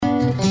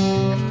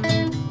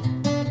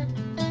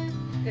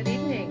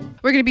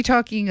We're going to be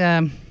talking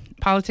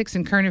politics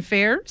and current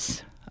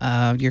affairs.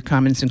 Your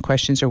comments and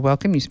questions are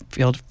welcome. You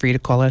feel free to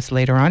call us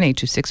later on,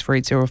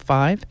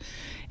 826-4805,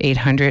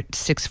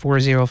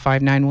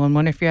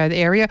 800-640-5911 if you're out of the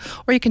area,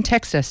 or you can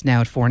text us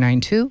now at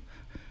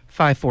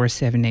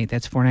 492-5478.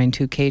 That's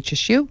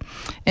 492-KHSU,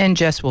 and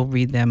Jess will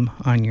read them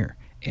on your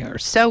air.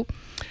 So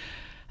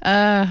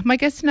my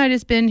guest tonight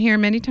has been here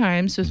many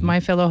times with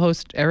my fellow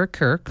host, Eric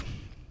Kirk.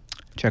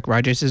 Chuck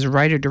Rogers is a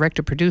writer,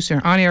 director,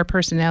 producer, on-air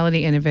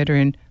personality, and a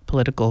veteran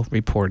political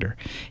reporter.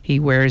 He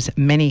wears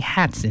many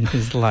hats in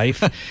his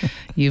life.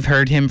 You've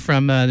heard him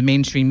from the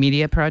Mainstream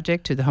Media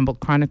Project to the Humboldt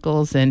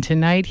Chronicles, and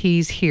tonight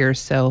he's here,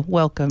 so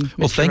welcome,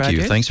 Well, Mr. thank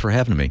Rogers. you. Thanks for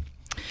having me.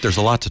 There's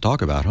a lot to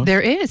talk about, huh? There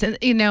is, and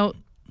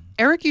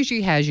Eric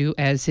usually has you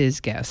as his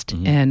guest,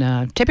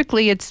 and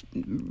typically it's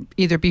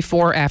either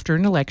before or after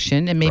an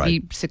election, and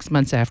maybe 6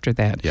 months after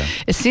that. Yeah.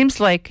 It seems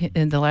like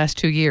in the last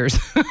 2 years,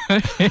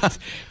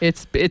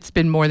 it's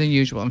been more than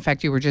usual. In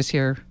fact, you were just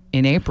here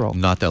in April.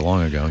 Not that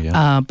long ago,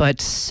 yeah. But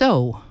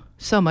so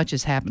much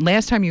has happened.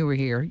 Last time you were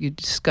here, you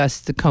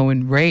discussed the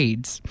Cohen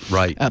raids.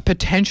 Right.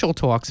 Potential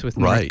talks with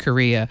North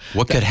Korea.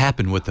 What could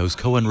happen with those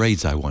Cohen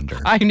raids, I wonder?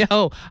 I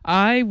know.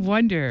 I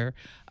wonder.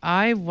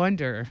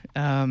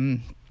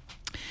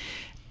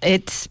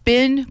 It's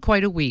been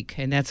quite a week,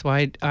 and that's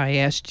why I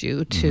asked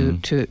you to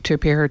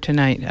appear here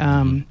tonight.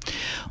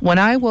 When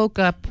I woke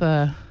up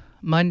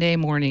Monday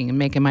morning and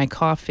making my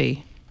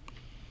coffee,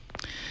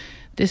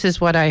 this is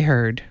what I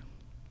heard.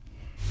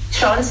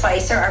 Sean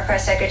Spicer, our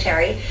press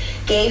secretary,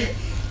 gave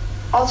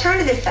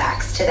alternative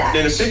facts to that.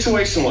 In a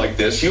situation like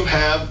this, you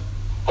have,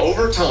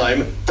 over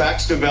time,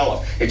 facts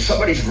develop. It's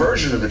somebody's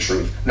version of the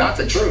truth, not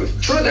the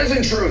truth. Truth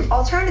isn't truth.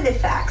 Alternative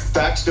facts.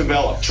 Facts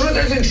develop. Truth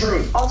isn't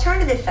truth.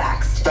 Alternative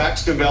facts.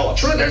 Facts develop.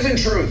 Truth isn't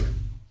truth.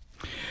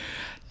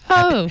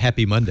 Oh,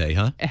 Happy Monday,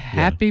 huh?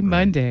 Happy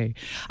Monday.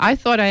 I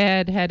thought I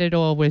had it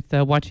all with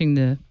watching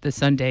the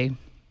Sunday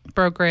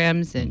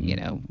programs, and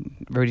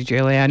Rudy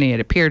Giuliani had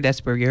appeared.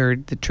 That's where you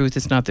heard the truth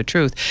is not the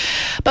truth.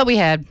 But we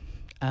had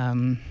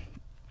Kellyanne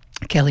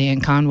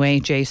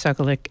Conway, Jay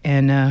Sekulik,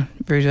 and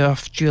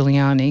Rudolph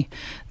Giuliani,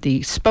 the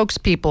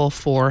spokespeople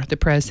for the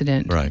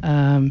president. Right.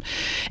 And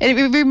it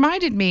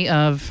reminded me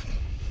of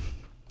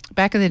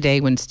back in the day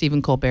when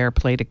Stephen Colbert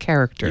played a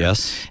character.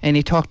 Yes. And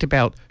he talked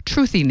about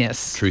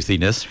truthiness.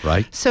 Truthiness,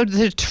 right? So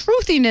the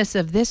truthiness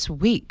of this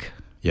week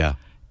Yeah.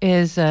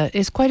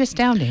 is quite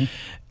astounding.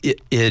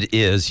 It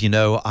is.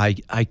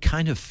 I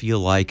kind of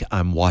feel like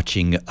I'm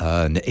watching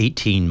an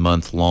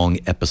 18-month-long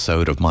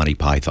episode of Monty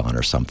Python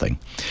or something.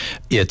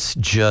 It's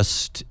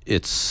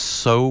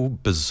so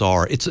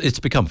bizarre. It's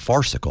become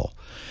farcical.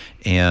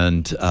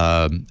 And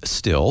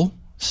still,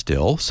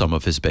 some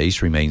of his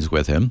base remains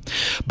with him.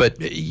 But,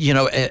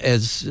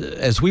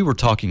 as we were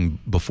talking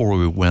before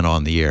we went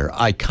on the air,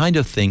 I kind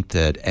of think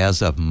that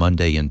as of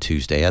Monday and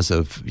Tuesday, as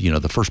of,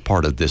 the first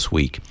part of this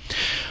week,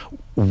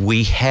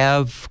 we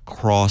have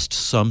crossed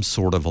some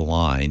sort of a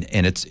line,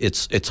 and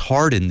it's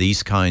hard in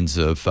these kinds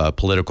of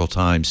political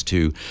times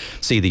to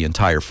see the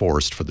entire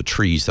forest for the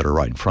trees that are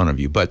right in front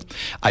of you. But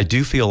I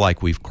do feel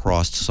like we've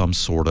crossed some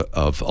sort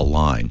of a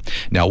line.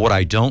 Now, what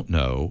I don't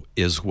know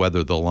is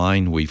whether the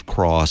line we've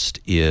crossed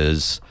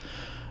is,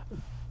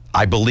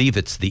 I believe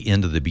it's the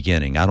end of the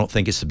beginning. I don't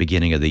think it's the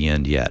beginning of the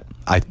end yet.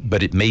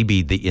 But it may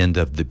be the end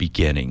of the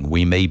beginning.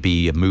 We may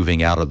be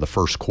moving out of the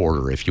first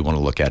quarter, if you want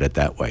to look at it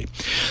that way,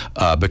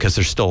 because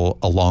there's still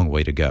a long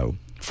way to go,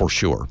 for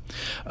sure.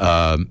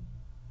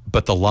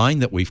 But the line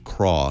that we've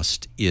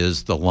crossed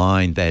is the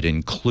line that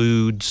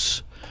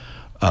includes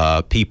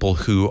people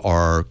who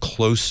are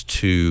close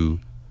to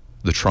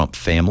the Trump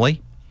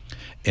family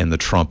and the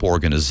Trump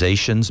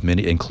organizations,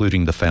 many,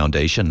 including the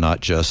foundation,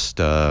 not just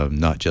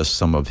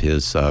some of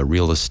his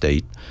real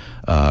estate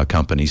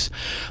companies.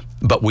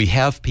 But we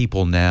have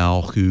people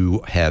now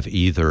who have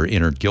either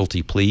entered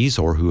guilty pleas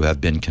or who have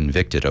been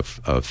convicted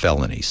of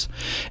felonies.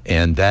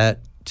 And that,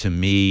 to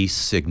me,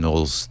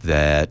 signals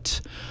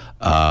that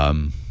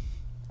the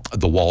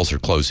walls are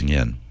closing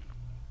in.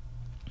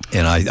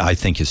 And I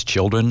think his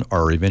children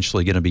are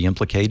eventually going to be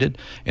implicated,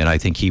 and I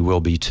think he will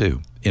be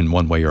too, in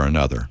one way or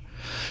another.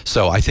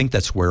 So I think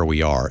that's where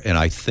we are. And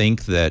I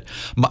think that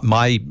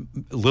my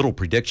little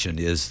prediction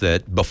is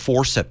that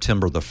before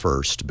September the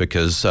 1st,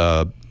 because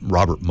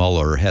Robert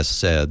Mueller has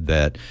said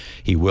that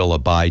he will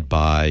abide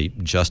by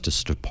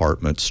Justice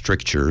Department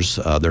strictures,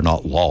 they're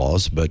not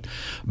laws, but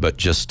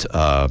just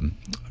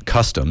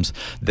customs,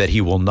 that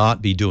he will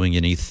not be doing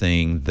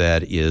anything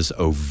that is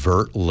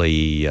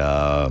overtly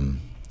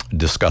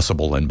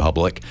discussable in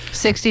public.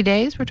 60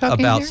 days we're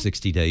talking about here?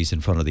 60 days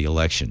in front of the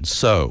election.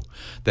 So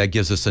that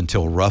gives us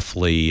until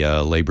roughly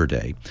Labor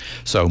Day.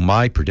 So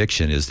my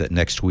prediction is that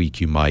next week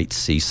you might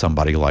see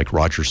somebody like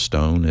Roger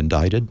Stone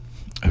indicted,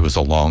 who was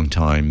a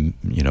longtime,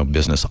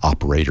 business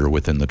operator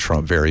within the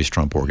various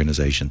Trump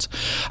organizations.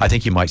 I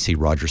think you might see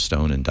Roger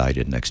Stone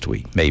indicted next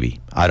week. Maybe.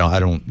 I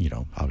don't,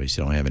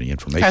 obviously don't have any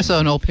information. I saw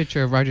an old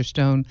picture of Roger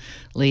Stone,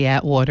 Lee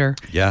Atwater.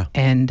 Yeah.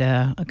 And,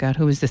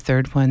 who was the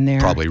third one there?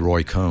 Probably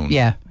Roy Cohn.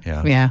 Yeah.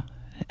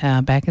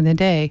 Back in the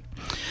day.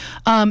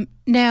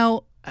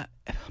 Now,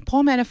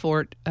 Paul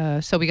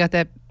Manafort. So we got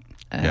that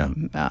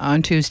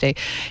on Tuesday.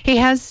 He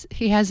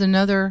has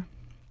another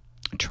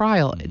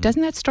trial.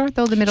 Doesn't that start,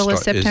 though, the middle of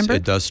September?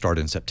 It does start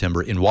in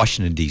September in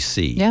Washington,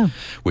 D.C.,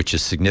 which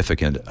is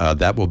significant.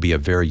 That will be a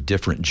very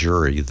different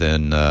jury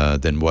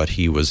than what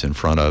he was in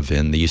front of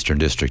in the Eastern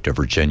District of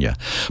Virginia.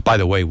 By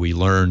the way, we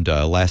learned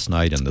last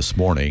night and this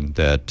morning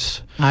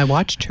that... I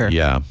watched her.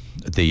 Yeah.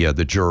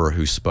 The juror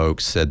who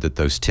spoke said that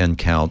those 10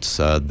 counts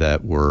that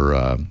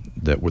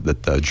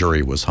the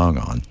jury was hung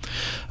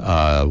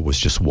on was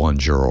just one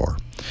juror.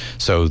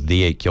 So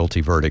the 8 guilty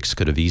verdicts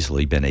could have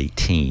easily been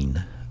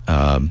 18.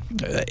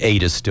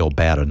 8 is still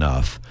bad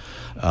enough.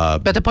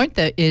 But the point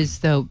that is,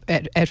 though,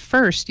 at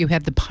first you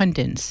have the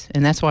pundits,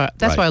 and that's why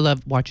I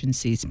love watching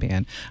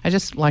C-SPAN. I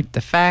just like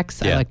the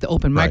facts. I like the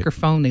open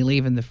microphone they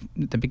leave in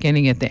the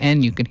beginning. At the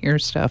end, you can hear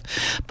stuff.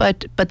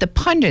 But the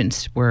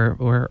pundits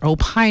were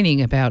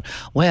opining about,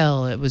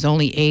 well, it was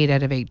only 8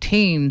 out of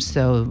 18,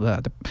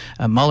 so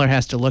Mueller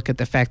has to look at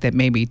the fact that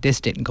maybe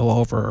this didn't go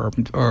over,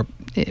 or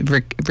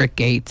Rick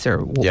Gates,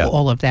 or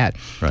all of that.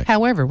 Right.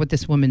 However, what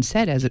this woman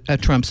said, as a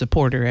Trump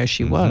supporter as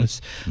she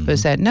was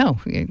that no,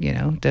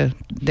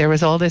 there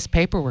was all this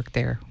paperwork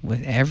there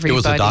with everybody. It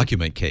was a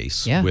document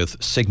case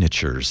with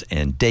signatures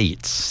and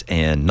dates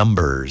and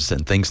numbers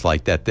and things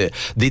like that.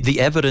 The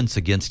evidence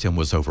against him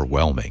was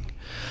overwhelming.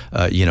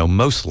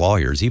 Most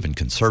lawyers, even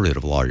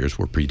conservative lawyers,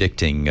 were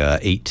predicting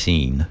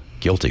 18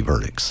 guilty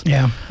verdicts.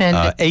 Yeah.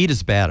 And 8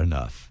 is bad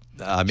enough.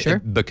 Sure.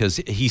 Because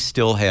he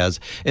still has,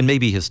 and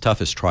maybe his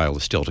toughest trial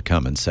is still to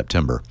come in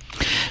September.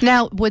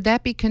 Now, would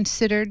that be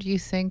considered, you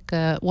think,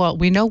 well,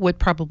 we know what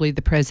probably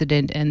the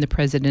president and the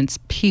president's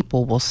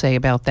people will say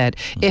about that,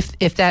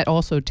 if that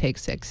also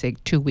takes, say,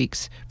 2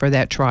 weeks for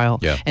that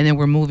trial, and then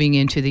we're moving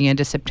into the end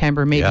of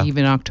September, maybe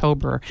even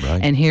October,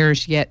 and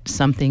here's yet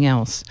something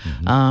else.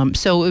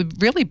 So it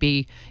would really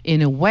be,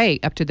 in a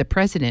way, up to the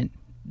president,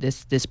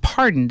 this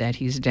pardon that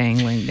he's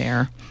dangling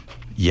there.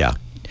 Yeah.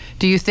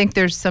 Do you think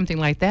there's something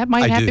like that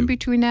might happen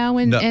between now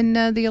and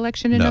the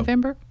election in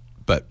November?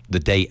 But the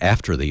day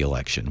after the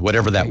election,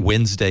 whatever that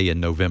Wednesday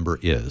in November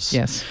is,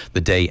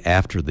 the day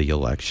after the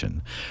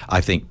election,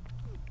 I think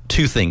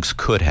 2 things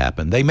could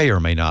happen. They may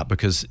or may not,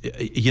 because,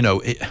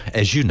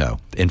 as you know,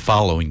 in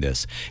following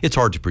this, it's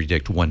hard to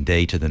predict one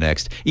day to the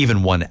next,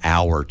 even 1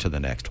 hour to the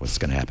next, what's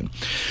going to happen.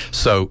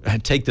 So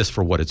take this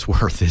for what it's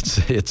worth.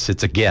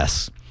 It's a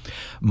guess.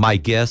 My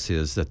guess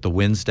is that the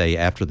Wednesday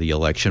after the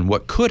election,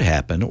 what could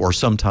happen, or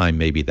sometime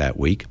maybe that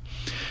week,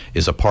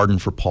 is a pardon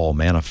for Paul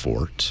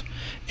Manafort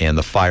and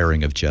the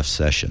firing of Jeff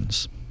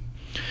Sessions.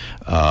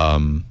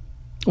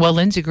 Well,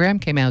 Lindsey Graham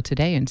came out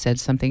today and said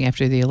something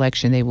after the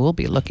election they will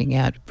be looking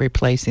at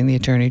replacing the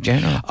Attorney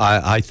General.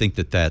 I think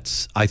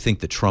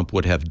that Trump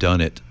would have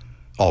done it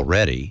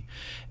already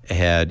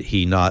had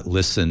he not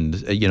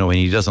listened, and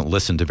he doesn't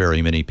listen to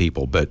very many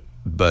people, but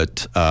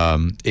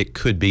it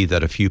could be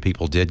that a few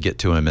people did get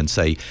to him and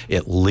say,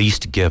 at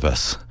least give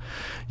us,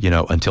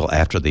 until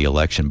after the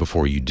election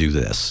before you do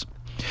this.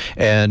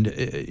 And,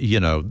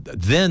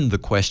 then the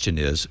question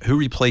is, who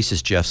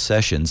replaces Jeff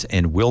Sessions,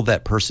 and will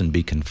that person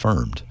be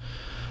confirmed?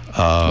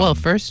 Well,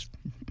 first,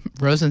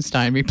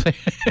 Rosenstein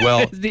replaces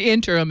the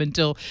interim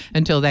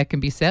until that can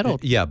be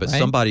settled. Yeah, but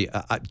somebody,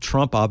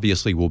 Trump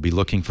obviously will be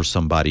looking for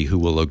somebody who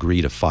will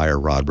agree to fire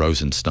Rod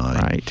Rosenstein.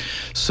 Right.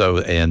 So,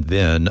 and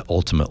then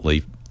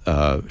ultimately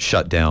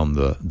shut down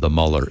the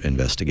Mueller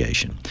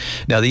investigation.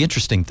 Now, the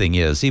interesting thing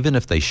is, even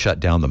if they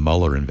shut down the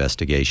Mueller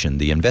investigation,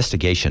 the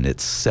investigation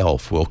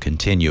itself will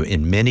continue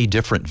in many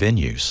different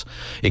venues,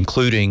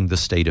 including the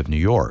state of New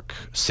York,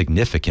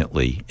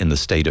 significantly in the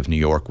state of New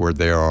York,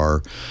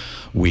 where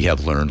we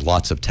have learned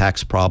lots of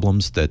tax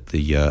problems that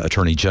the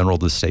Attorney General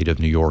of the state of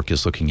New York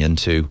is looking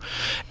into.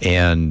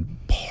 And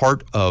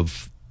part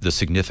of the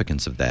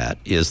significance of that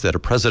is that a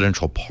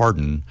presidential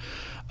pardon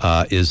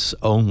can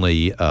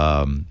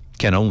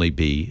only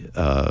be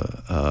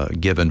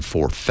given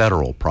for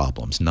federal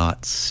problems,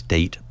 not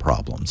state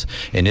problems.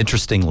 And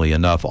interestingly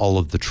enough, all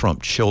of the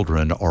Trump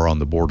children are on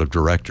the board of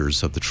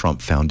directors of the Trump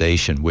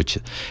Foundation, which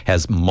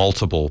has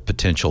multiple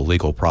potential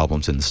legal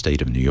problems in the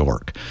state of New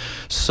York.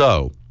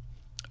 So,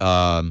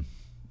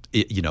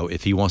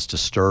 if he wants to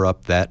stir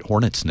up that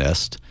hornet's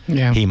nest,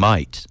 he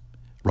might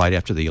right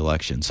after the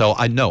election. So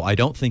I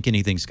don't think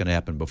anything's going to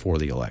happen before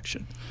the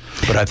election,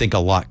 but I think a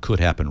lot could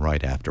happen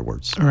right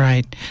afterwards.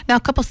 Right. Now, a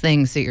couple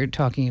things that you're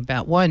talking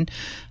about. One,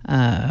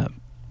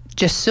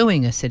 just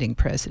suing a sitting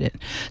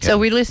president. So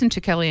we listened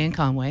to Kellyanne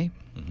Conway,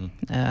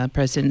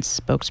 president's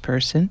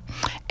spokesperson,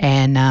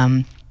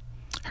 and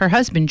her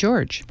husband,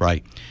 George.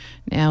 Right.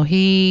 Now,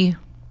 he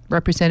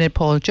represented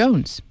Paul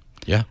Jones.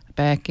 Yeah.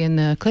 Back in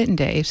the Clinton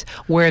days,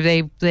 where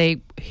they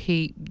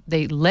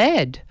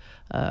led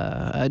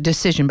a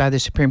decision by the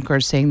Supreme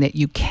Court saying that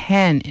you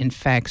can, in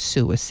fact,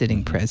 sue a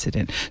sitting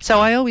president. So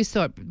I always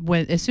thought,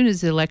 as soon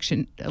as the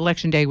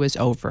election day was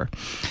over,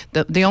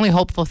 the only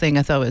hopeful thing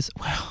I thought was,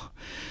 well,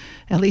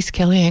 at least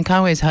Kellyanne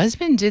Conway's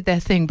husband did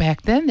that thing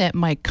back then that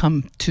might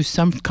come to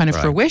some kind of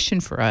fruition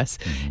for us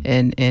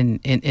in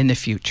the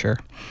future.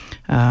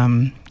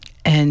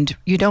 And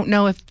you don't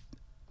know if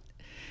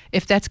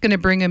if that's going to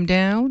bring him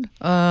down,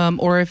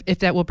 or if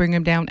that will bring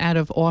him down out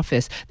of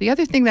office. The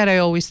other thing that I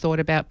always thought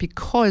about,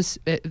 because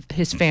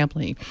his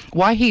family,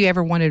 why he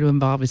ever wanted to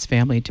involve his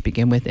family to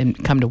begin with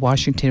and come to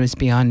Washington was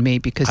beyond me.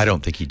 Because I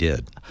don't think he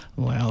did.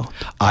 Well,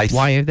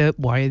 why are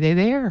they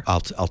there? I'll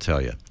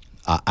tell you.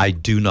 I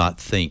do not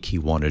think he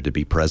wanted to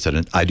be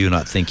president. I do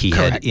not think he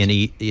Correct. had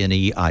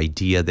any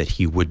idea that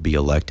he would be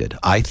elected.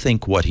 I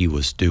think what he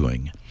was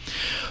doing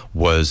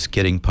was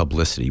getting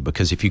publicity,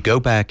 because if you go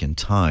back in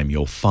time,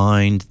 you'll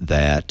find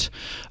that,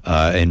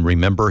 and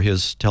remember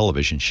his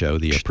television show,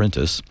 The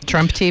Apprentice.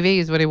 Trump TV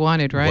is what he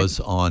wanted, right? Was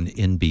on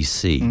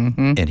NBC,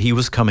 and he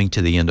was coming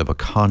to the end of a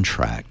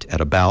contract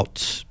at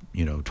about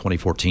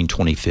 2014,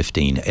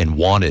 2015, and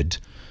wanted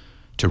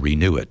to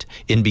renew it.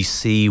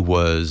 NBC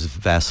was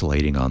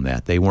vacillating on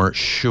that. They weren't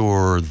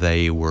sure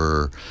they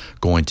were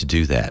going to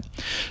do that.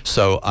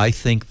 So I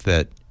think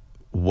that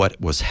what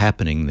was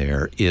happening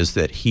there is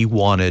that he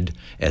wanted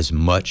as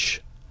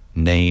much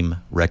name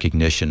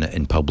recognition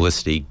and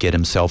publicity, get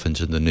himself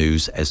into the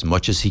news as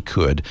much as he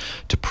could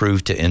to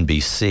prove to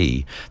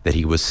NBC that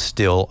he was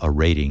still a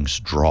ratings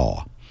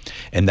draw.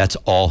 And that's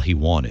all he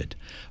wanted.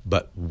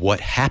 But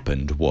what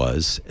happened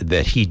was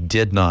that he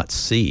did not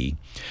see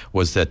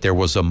was that there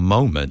was a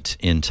moment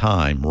in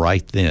time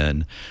right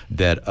then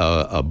that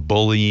a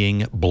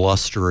bullying,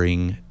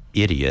 blustering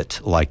idiot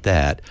like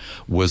that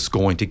was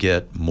going to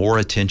get more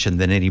attention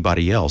than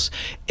anybody else.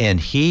 And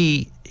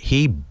he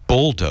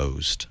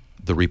bulldozed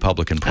the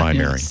Republican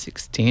primary.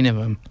 16 of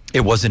them.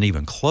 It wasn't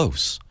even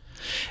close.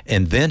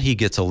 And then he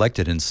gets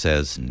elected and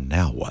says,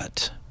 now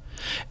what?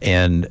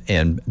 And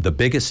the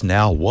biggest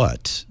now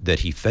what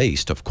that he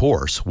faced, of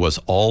course, was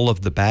all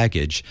of the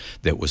baggage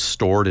that was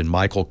stored in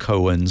Michael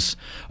Cohen's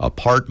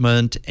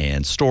apartment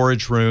and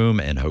storage room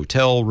and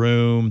hotel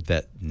room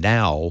that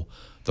now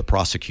the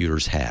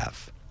prosecutors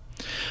have.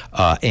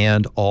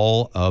 And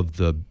all of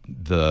the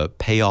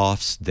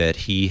payoffs that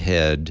he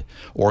had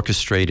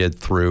orchestrated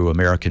through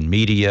American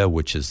Media,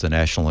 which is the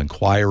National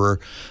Enquirer,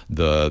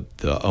 the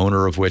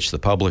owner of which, the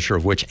publisher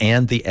of which,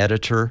 and the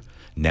editor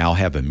now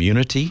have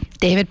immunity.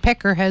 David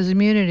Pecker has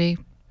immunity.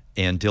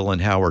 And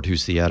Dylan Howard,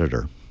 who's the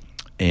editor.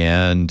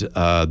 And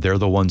they're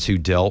the ones who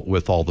dealt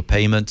with all the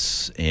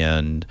payments.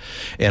 And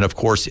of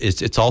course,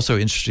 it's also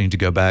interesting to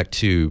go back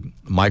to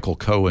Michael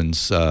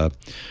Cohen's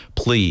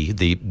plea,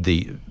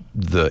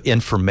 the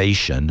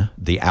information,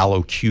 the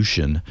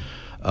allocution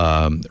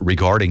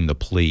regarding the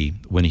plea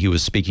when he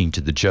was speaking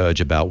to the judge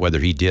about whether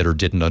he did or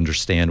didn't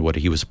understand what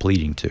he was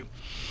pleading to.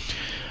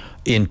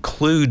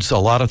 Includes a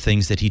lot of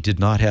things that he did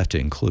not have to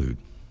include,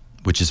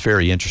 which is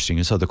very interesting.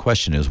 And so the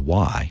question is,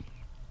 why?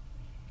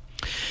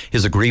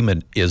 His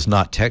agreement is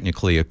not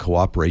technically a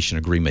cooperation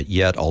agreement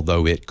yet,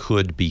 although it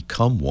could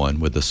become one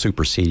with a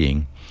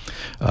superseding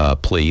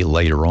plea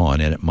later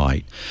on, and it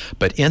might.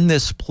 But in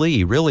this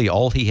plea, really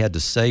all he had to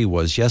say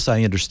was, yes,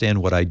 I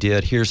understand what I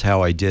did, here's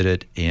how I did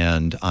it,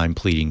 and I'm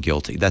pleading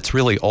guilty. That's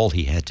really all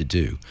he had to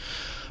do.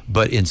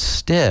 But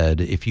instead,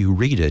 if you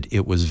read it,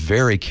 it was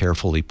very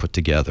carefully put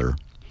together.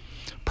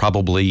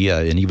 Probably,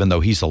 and even though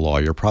he's a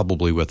lawyer,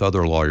 probably with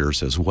other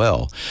lawyers as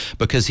well,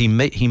 because he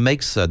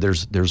makes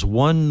there's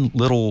one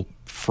little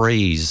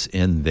phrase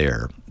in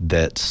there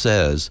that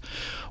says,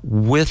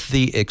 with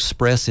the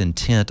express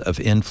intent of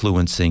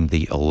influencing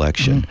the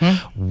election,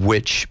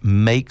 which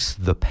makes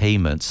the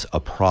payments a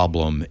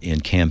problem in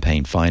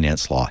campaign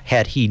finance law.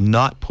 Had he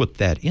not put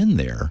that in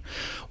there,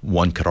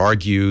 one could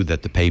argue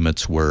that the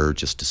payments were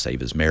just to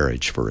save his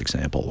marriage, for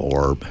example,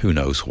 or who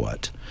knows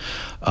what.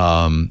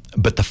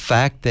 But the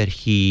fact that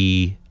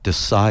he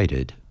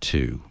decided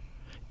to,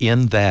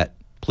 in that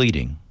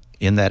pleading,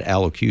 in that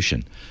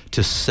allocution,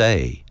 to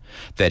say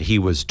that he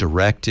was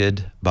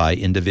directed by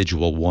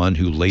individual one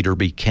who later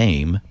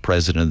became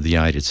president of the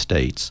United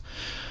States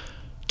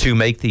to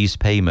make these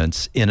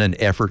payments in an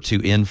effort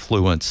to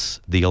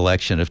influence the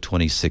election of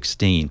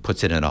 2016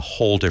 puts it in a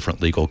whole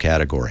different legal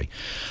category.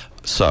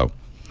 So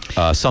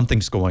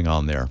something's going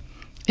on there.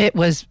 It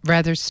was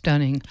rather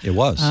stunning. It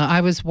was.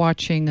 I was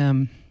watching,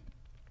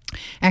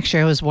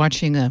 I was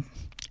watching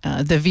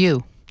The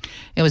View.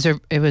 It was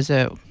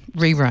a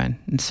rerun,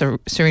 and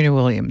Serena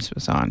Williams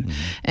was on,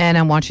 and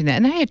I'm watching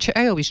that, and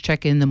I always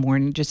check in the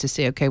morning just to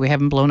say, okay, we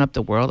haven't blown up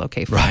the world,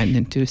 okay, fine,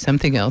 and do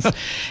something else,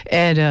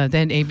 and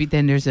then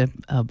there's a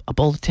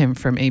bulletin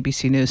from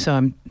ABC News, so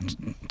I'm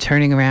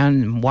turning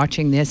around and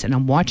watching this, and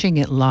I'm watching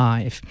it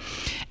live,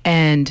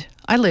 and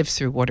I lived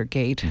through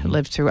Watergate.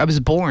 I was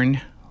born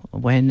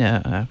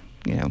when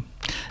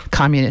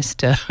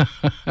communist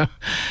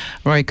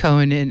Roy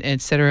Cohn and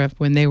et cetera,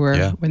 when they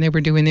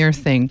were doing their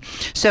thing.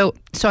 So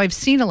I've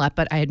seen a lot,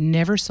 but I had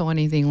never saw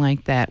anything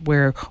like that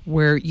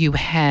where you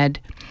had,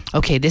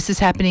 okay, this is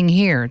happening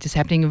here, this is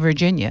happening in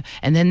Virginia,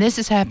 and then this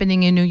is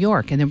happening in New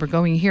York, and then we're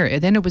going here,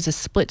 and then it was a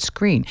split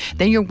screen.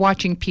 Then you're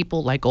watching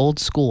people like old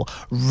school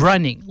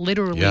running,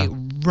 literally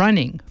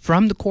running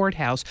from the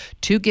courthouse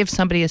to give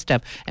somebody a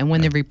stuff. And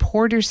when the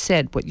reporter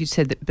said what you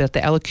said about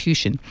the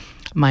allocution,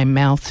 my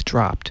mouth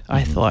dropped.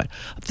 I thought,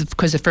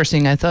 because the first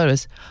thing I thought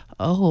was,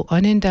 oh,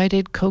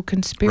 unindicted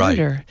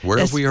co-conspirator. Right. Where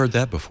have we heard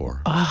that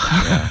before?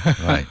 Yeah,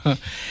 right.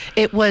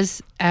 It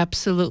was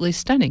absolutely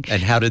stunning.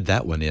 And how did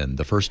that one end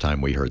the first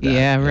time we heard that?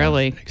 Yeah,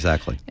 really.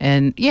 Exactly.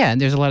 And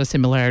there's a lot of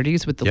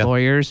similarities with the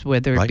lawyers,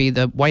 whether it be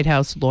the White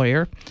House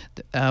lawyer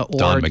or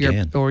Don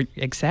McGahn.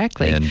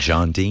 Exactly. And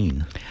John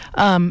Dean.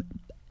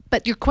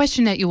 But your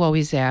question that you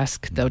always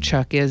ask, though,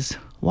 Chuck, is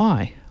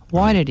why?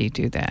 Why did he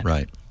do that?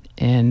 Right.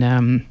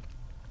 And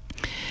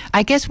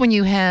I guess when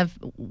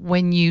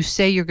you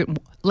say you're good,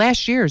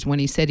 last year is when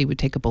he said he would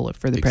take a bullet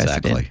for the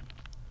president.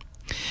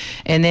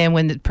 And then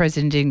when the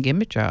president didn't give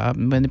him a job,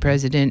 when the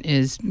president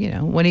is,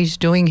 when he's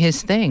doing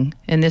his thing,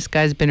 and this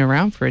guy's been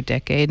around for a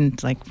decade, and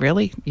it's like,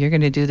 really? You're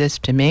going to do this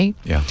to me?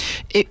 Yeah.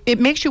 It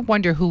makes you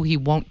wonder who he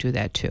won't do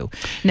that to.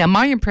 Now,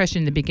 my impression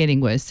in the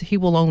beginning was he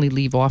will only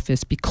leave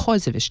office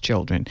because of his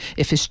children.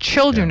 If his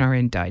children are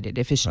indicted,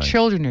 if his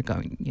children are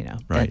going,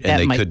 Right,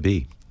 and they could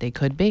be. They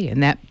could be,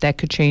 and that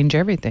could change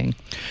everything.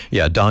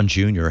 Yeah, Don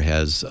Jr.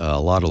 has a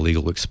lot of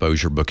legal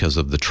exposure because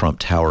of the Trump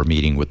Tower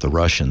meeting with the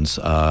Russians.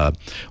 What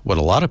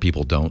a lot of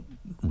people don't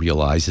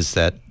realize is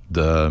that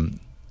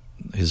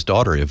his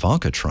daughter,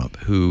 Ivanka Trump,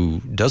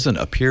 who doesn't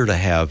appear to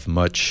have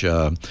much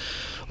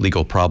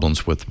legal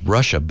problems with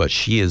Russia, but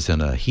she is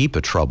in a heap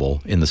of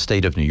trouble in the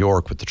state of New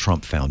York with the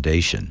Trump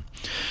Foundation,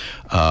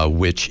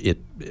 which it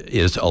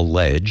is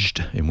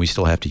alleged, and we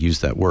still have to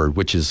use that word,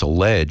 which is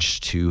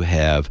alleged to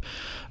have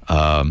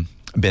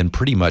been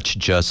pretty much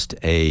just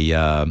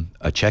a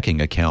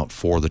checking account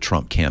for the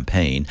Trump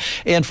campaign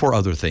and for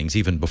other things,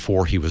 even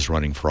before he was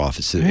running for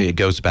office. It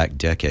goes back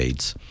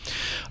decades.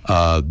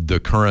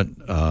 The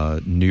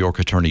current New York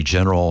Attorney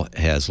General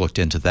has looked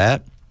into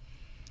that,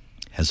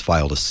 has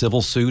filed a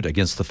civil suit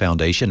against the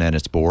foundation and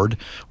its board,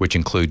 which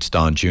includes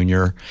Don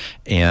Jr.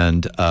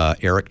 and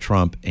Eric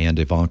Trump and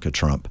Ivanka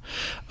Trump.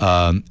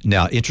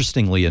 Now,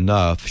 interestingly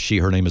enough,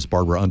 her name is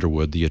Barbara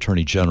Underwood, the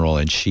Attorney General,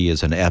 and she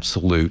is an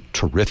absolute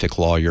terrific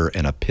lawyer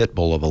and a pit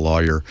bull of a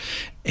lawyer,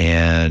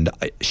 and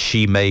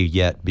she may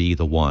yet be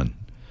the one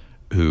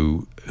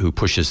who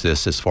pushes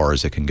this as far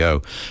as it can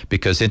go.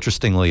 Because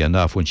interestingly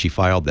enough, when she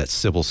filed that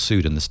civil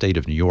suit in the state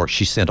of New York,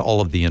 she sent all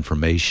of the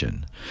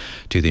information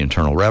to the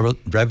Internal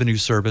Revenue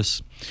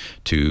Service,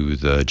 to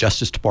the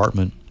Justice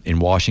Department in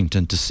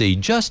Washington to see,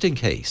 just in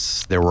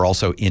case there were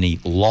also any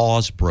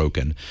laws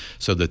broken,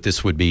 so that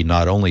this would be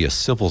not only a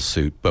civil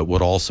suit, but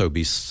would also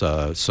be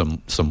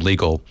some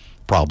legal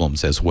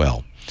problems as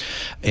well.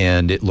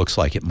 And it looks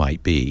like it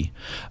might be.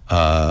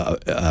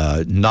 Not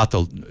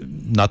the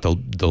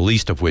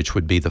least of which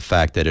would be the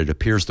fact that it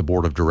appears the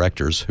board of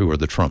directors, who are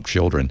the Trump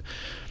children,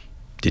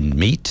 didn't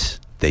meet.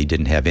 They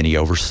didn't have any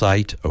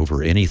oversight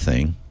over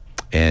anything.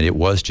 And it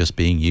was just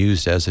being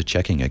used as a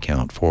checking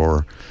account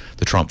for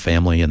the Trump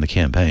family and the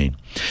campaign.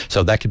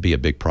 So that could be a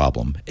big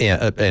problem.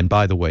 And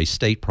by the way,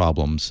 state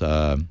problems,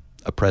 a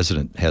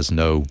president has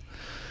no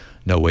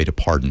way to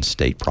pardon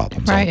state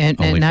problems. Right, and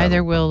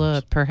neither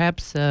will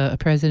perhaps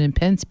President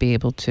Pence be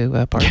able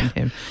to pardon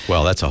him.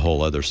 Well, that's a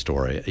whole other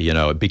story.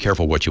 Be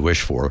careful what you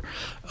wish for.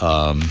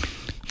 The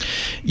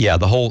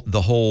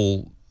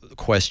whole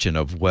question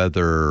of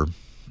whether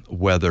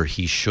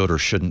he should or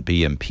shouldn't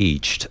be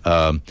impeached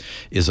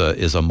is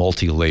a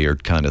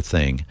multi-layered kind of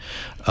thing.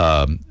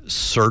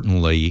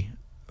 Certainly,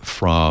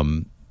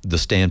 from the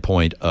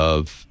standpoint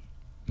of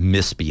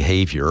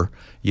misbehavior,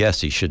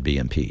 yes, he should be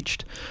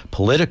impeached.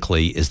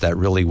 Politically, is that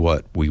really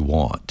what we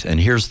want? And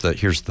here's the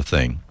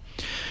thing.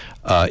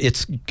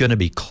 It's going to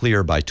be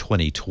clear by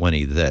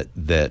 2020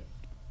 that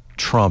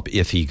Trump,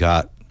 if he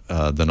got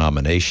the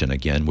nomination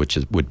again, which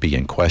would be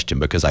in question,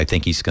 because I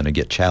think he's going to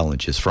get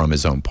challenges from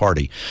his own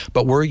party.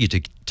 But were you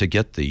to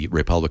get the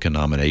Republican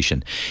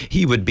nomination,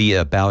 he would be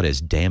about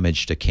as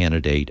damaged a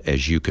candidate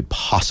as you could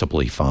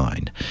possibly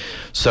find.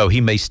 So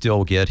he may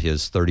still get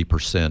his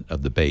 30%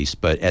 of the base,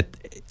 but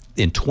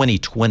in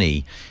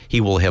 2020,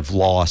 he will have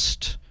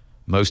lost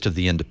most of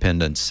the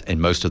independents and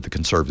most of the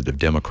conservative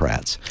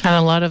Democrats. And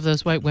a lot of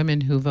those white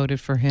women who voted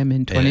for him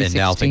in 2016. And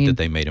now think that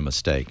they made a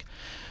mistake.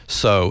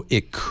 So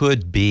it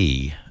could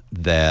be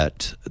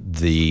that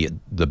the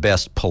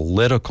best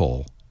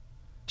political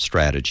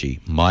strategy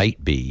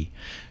might be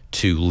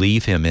to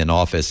leave him in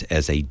office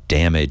as a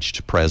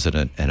damaged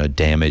president and a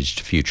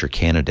damaged future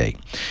candidate.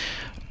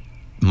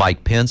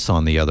 Mike Pence,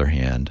 on the other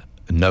hand,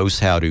 knows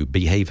how to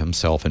behave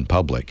himself in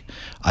public.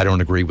 I don't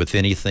agree with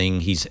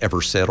anything he's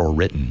ever said or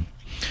written,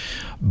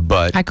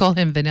 but I call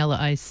him Vanilla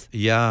Ice.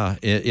 Yeah,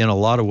 in a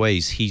lot of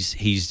ways,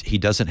 he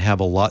doesn't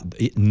have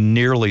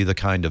nearly the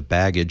kind of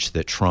baggage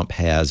that Trump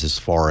has, as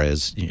far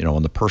as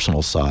on the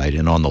personal side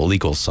and on the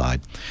legal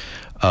side.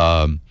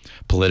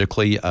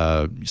 Politically,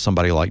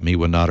 somebody like me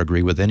would not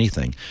agree with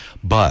anything,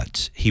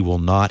 but he will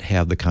not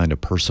have the kind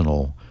of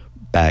personal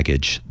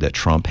baggage that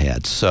Trump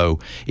had. So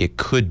it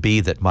could be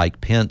that Mike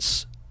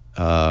Pence,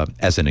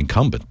 as an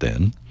incumbent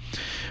then,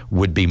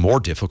 would be more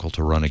difficult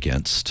to run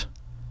against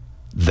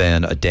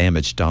than a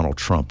damaged Donald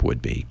Trump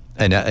would be.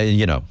 And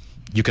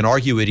you can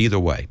argue it either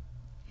way.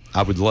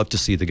 I would love to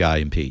see the guy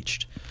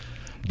impeached.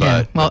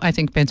 Yeah. Well, I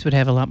think Pence would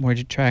have a lot more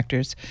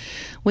detractors.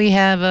 We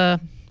have a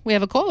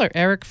caller,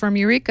 Eric from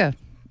Eureka.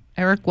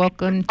 Eric,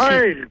 welcome.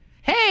 Hi.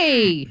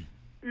 Hey.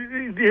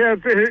 Yeah,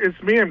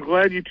 it's me. I'm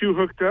glad you two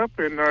hooked up,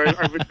 and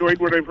I've enjoyed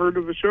what I've heard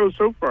of the show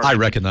so far. I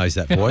recognize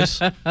that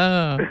voice.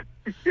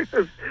 Yes.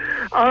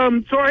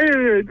 So I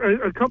had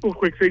a couple of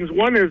quick things.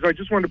 One is I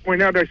just wanted to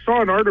point out I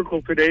saw an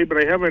article today, but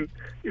I haven't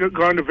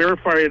gone to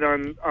verify it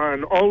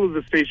on all of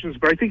the stations.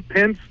 But I think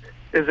Pence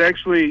is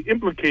actually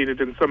implicated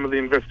in some of the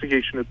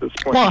investigation at this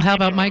point. Well, how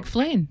about Mike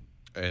Flynn?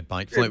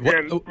 Mike Flynn.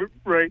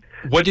 Right.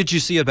 What did you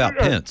see about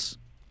Pence?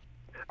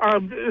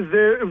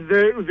 There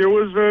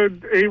was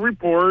a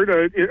report,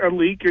 a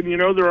leak, and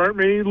there aren't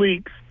many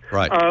leaks.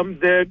 Right.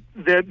 That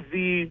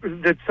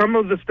some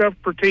of the stuff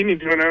pertaining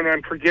to, and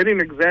I'm forgetting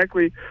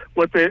exactly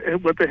what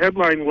the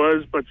headline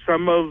was, but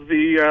some of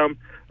the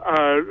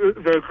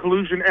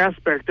collusion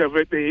aspect of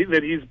it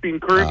that he's being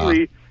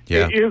currently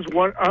is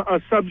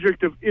a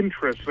subject of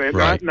interest, and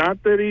right.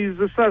 not that he's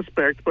a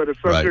suspect, but a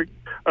subject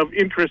of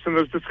interest in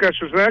those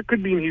discussions. And that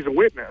could mean he's a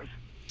witness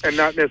and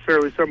not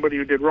necessarily somebody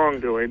who did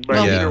wrongdoing. But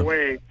either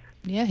way,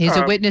 he's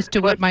a witness to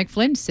what Mike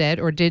Flynn said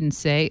or didn't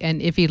say,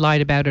 and if he lied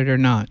about it or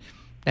not.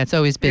 That's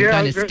always been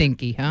kind of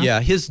stinky, huh? Yeah,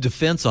 his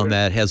defense on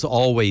that has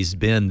always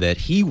been that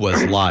he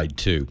was lied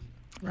to.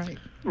 Right.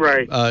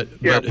 Right. But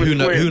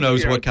who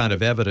knows what kind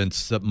of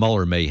evidence that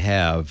Mueller may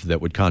have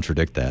that would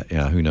contradict that?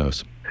 Yeah, who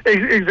knows?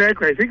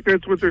 Exactly. I think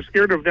that's what they're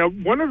scared of. Now,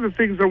 one of the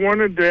things I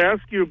wanted to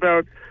ask you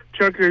about,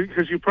 Chuck,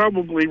 because you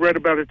probably read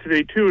about it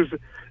today too, is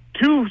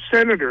two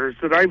senators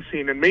that I've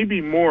seen, and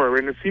maybe more,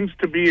 and it seems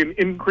to be an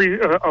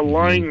increase, a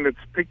line that's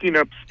picking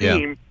up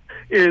steam. Yeah.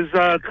 Is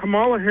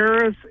Kamala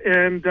Harris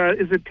and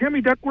is it Tammy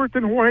Duckworth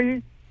in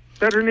Hawaii? Is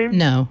that her name?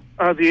 No.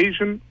 The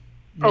Asian?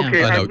 No.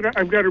 Okay,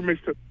 I've got her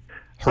mixed up.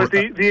 But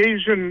the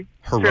Asian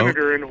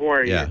senator in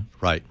Hawaii. Yeah,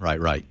 right.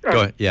 Go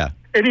ahead. Yeah.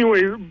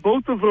 Anyway,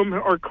 both of them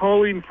are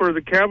calling for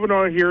the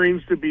Kavanaugh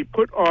hearings to be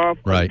put off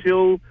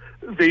until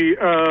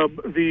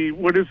the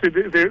what is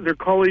it? They're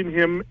calling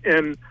him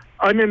an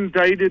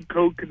unindicted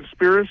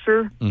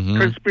co-conspirator.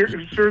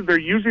 Conspirator. They're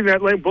using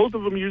that language. Both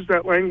of them use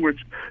that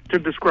language to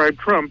describe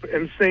Trump,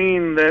 and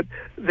saying that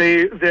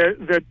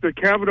that the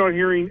Kavanaugh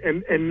hearing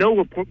and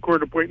no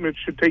court appointment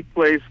should take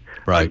place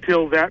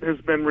until that has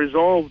been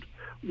resolved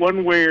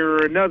one way or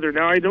another.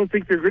 Now, I don't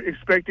think they're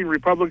expecting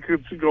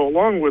Republicans to go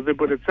along with it,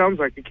 but it sounds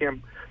like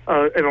an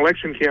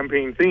election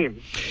campaign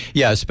theme.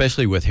 Yeah,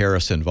 especially with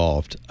Harris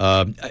involved.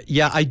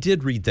 I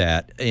did read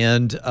that,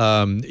 and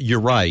you're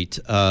right.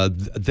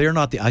 They're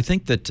not I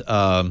think that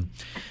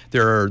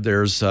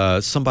there's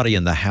somebody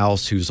in the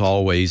House who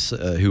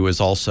is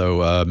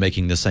also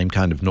making the same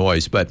kind of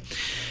noise. But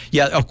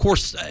yeah, of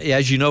course,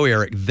 as you know,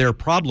 Eric, their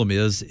problem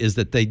is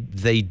that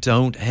they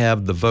don't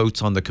have the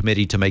votes on the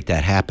committee to make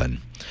that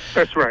happen.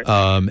 That's right.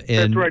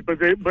 That's right.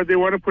 But they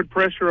want to put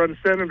pressure on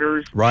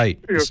senators, right?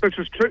 Such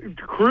as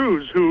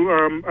Cruz, who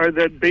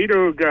that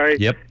Beto guy.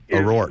 Yep,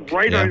 O'Rourke.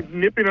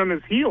 Nipping on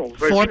his heels.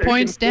 4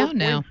 points down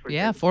now.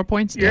 Yeah, 4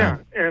 points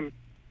down. Yeah,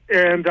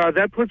 and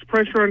that puts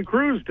pressure on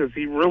Cruz. Does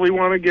he really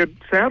want to get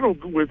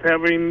saddled with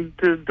having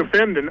to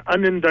defend an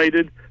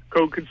unindicted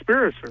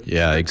co-conspirator?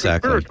 Yeah,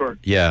 exactly.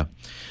 Yeah.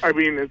 I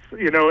mean, it's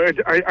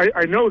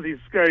I know these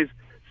guys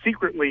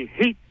secretly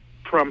hate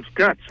Trump's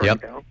guts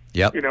right now.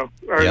 Yep.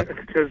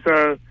 Because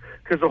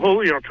the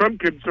whole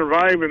Trump could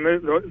survive,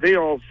 and they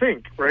all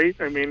think, right?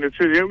 I mean,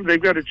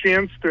 they've got a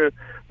chance to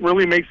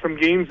really make some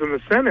gains in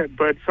the Senate,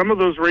 but some of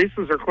those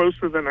races are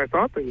closer than I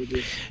thought they would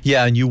be.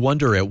 Yeah, and you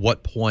wonder at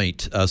what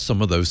point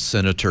some of those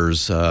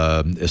senators,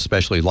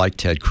 especially like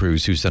Ted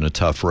Cruz, who's in a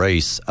tough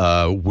race,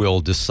 will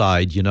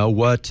decide, you know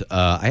what,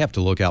 I have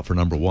to look out for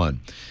number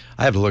one.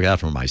 I have to look out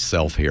for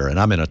myself here, and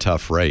I'm in a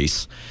tough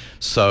race.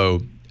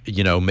 So,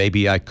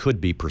 maybe I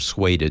could be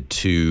persuaded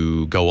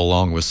to go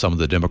along with some of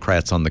the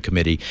Democrats on the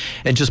committee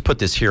and just put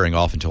this hearing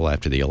off until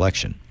after the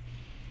election.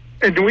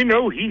 And we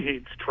know he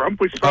hates Trump.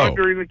 We saw it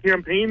during the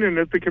campaign and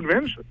at the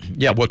convention.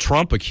 Yeah, well,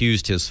 Trump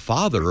accused his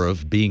father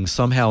of being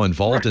somehow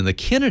involved in the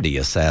Kennedy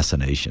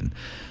assassination.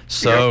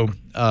 So,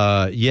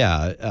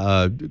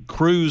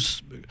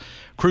 Cruz,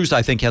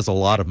 I think, has a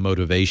lot of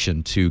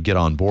motivation to get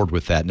on board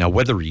with that. Now,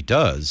 whether he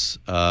does,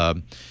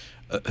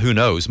 who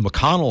knows?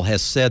 McConnell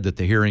has said that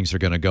the hearings are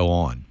going to go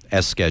on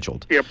as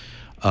scheduled. Yep.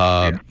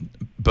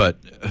 But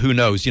who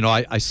knows?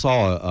 I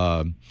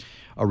saw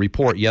a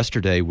report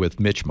yesterday with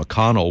Mitch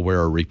McConnell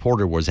where a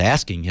reporter was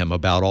asking him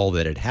about all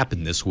that had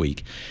happened this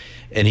week,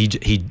 and he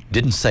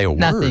didn't say a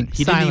word.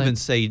 He didn't even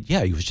say.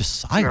 Yeah, he was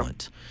just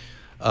silent.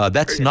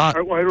 That's not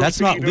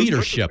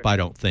leadership. I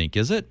don't think,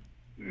 is it?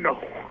 No,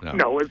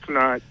 it's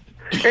not.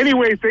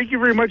 Anyway, thank you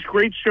very much.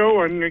 Great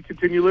show. I'm going to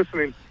continue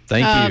listening.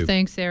 Thank you.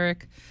 Thanks,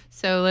 Eric.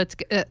 So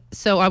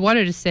so I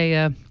wanted to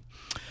say.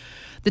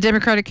 The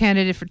Democratic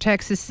candidate for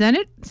Texas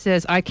Senate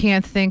says, I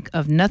can't think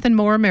of nothing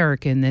more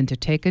American than to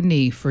take a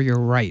knee for your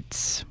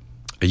rights.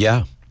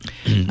 Yeah,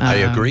 I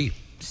agree.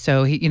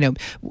 So,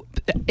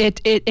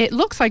 it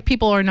looks like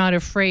people are not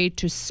afraid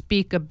to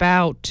speak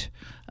about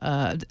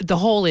the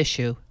whole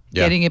issue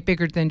getting it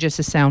bigger than just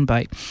a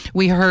soundbite.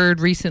 We heard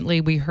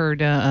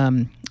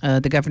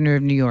the governor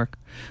of New York,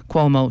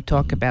 Cuomo,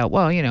 talk about,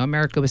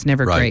 America was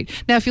never great.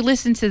 Now, if you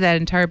listen to that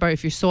entire part,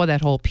 if you saw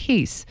that whole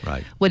piece,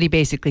 what he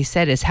basically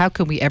said is, how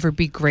can we ever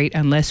be great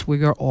unless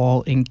we are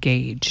all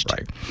engaged?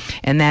 Right.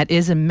 And that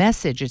is a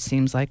message, it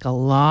seems like a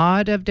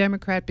lot of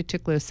Democrat,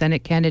 particularly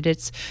Senate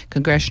candidates,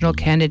 congressional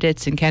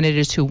candidates, and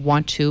candidates who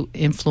want to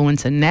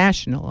influence a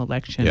national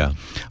election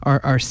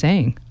are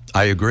saying.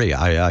 I agree.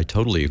 I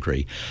totally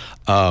agree.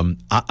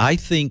 I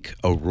think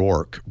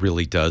O'Rourke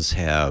really does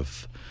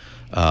have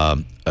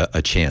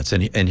a chance,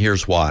 and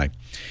here's why.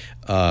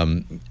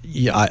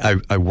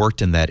 I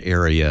worked in that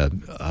area,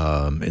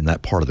 in that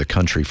part of the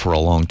country for a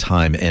long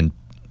time, and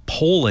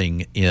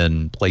polling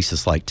in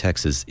places like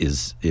Texas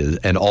is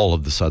and all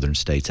of the southern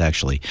states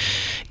actually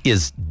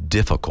is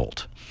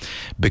difficult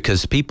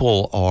because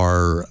people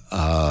are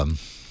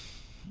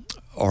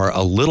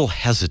a little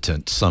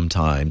hesitant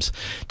sometimes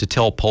to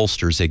tell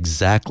pollsters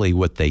exactly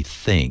what they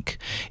think,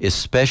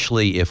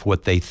 especially if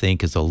what they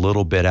think is a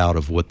little bit out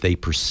of what they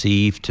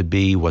perceive to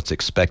be what's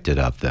expected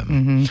of them.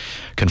 Mm-hmm.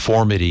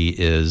 Conformity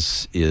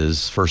is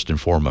first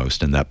and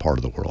foremost in that part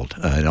of the world,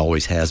 and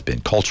always has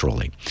been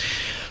culturally.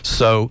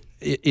 So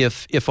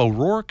if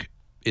O'Rourke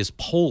is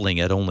polling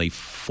at only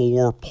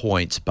 4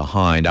 points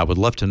behind, I would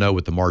love to know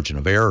what the margin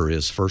of error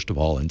is, first of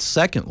all, and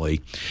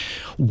secondly,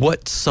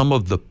 what some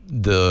of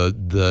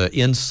the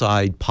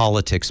inside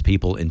politics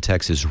people in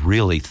Texas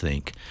really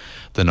think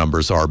the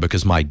numbers are,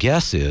 because my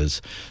guess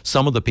is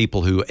some of the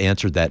people who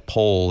answered that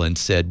poll and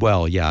said,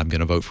 well, yeah, I'm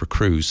going to vote for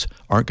Cruz,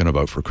 aren't going to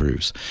vote for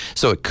Cruz.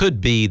 So it could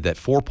be that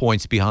 4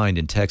 points behind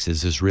in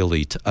Texas is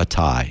really a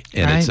tie,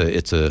 and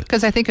it's a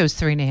because I think it was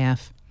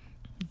 3.5.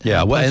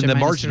 Yeah, well, and the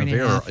margin of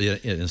error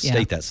in a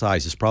state that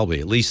size is probably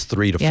at least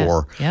 3 to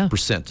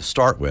 4% to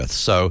start with.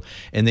 So,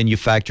 and then you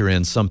factor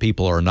in some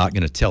people are not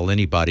going to tell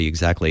anybody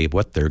exactly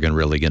what they're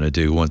really going to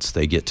do once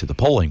they get to the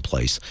polling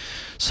place.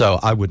 So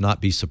I would not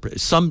be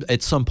surprised.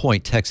 At some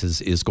point, Texas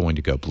is going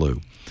to go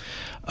blue.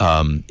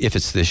 If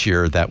it's this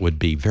year, that would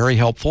be very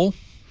helpful.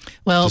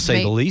 Well, to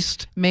say the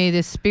least. May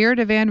the spirit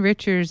of Ann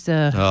Richards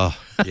talk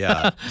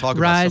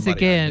rise about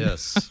again.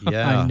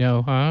 Yeah. I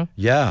know, huh?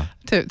 Yeah.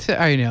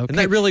 I know. And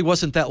that really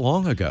wasn't that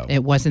long ago.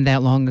 It wasn't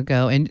that long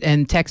ago.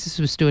 And Texas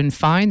was doing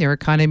fine. Their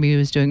economy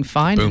was doing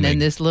fine. Booming. And then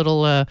this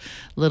little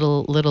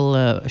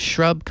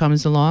shrub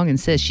comes along and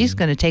says, she's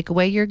going to take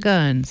away your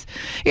guns.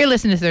 You're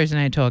listening to Thursday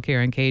Night Talk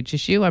here on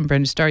KHSU. I'm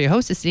Brenda Starr, your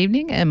host this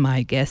evening, and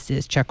my guest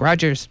is Chuck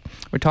Rogers.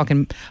 We're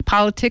talking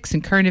politics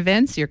and current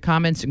events. Your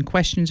comments and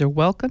questions are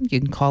welcome.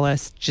 You can call us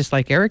just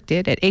like Eric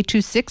did at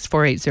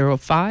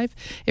 826-4805.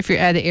 If you're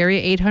out of the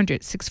area,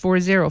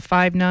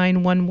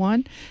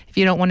 800-640-5911. If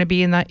you don't want to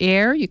be in the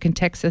air, you can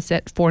text us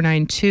at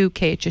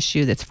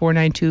 492-KHSU. That's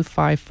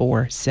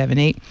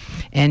 492-5478.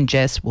 And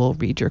Jess will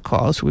read your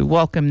calls. We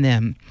welcome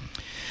them.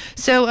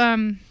 So I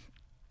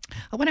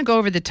want to go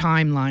over the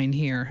timeline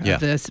here of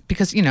this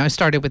because, I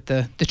started with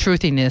the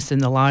truthiness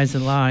and the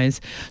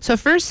lies. So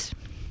first,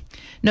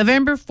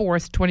 November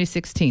 4th,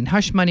 2016,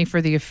 hush money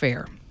for the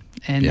affair.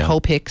 And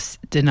Hope Hicks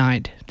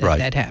denied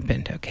that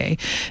happened, okay?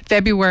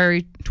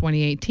 February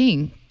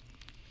 2018,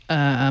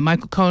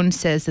 Michael Cohen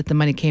says that the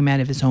money came out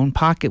of his own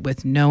pocket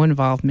with no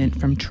involvement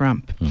from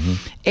Trump. Mm-hmm.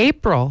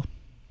 April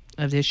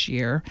of this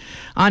year,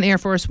 on Air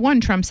Force One,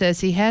 Trump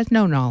says he has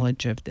no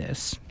knowledge of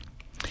this.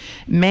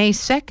 May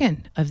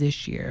 2nd of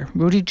this year,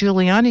 Rudy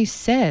Giuliani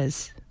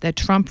says that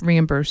Trump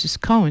reimburses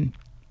Cohen,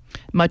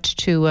 much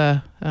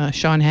to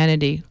Sean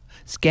Hannity's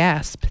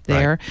gasp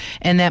there,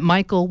 and that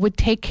Michael would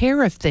take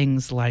care of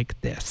things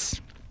like this.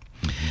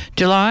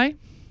 July,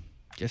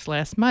 just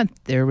last month,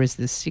 there was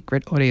this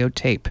secret audio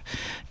tape.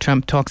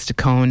 Trump talks to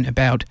Cohen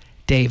about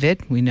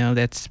David. We know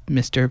that's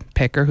Mr.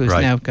 Pecker, who's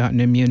now gotten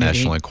immunity.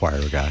 National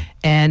Enquirer guy.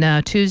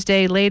 And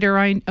Tuesday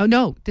later,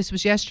 this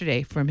was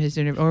yesterday from his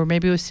interview, or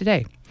maybe it was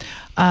today.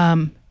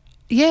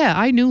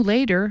 I knew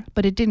later,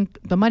 but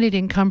the money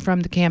didn't come from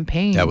the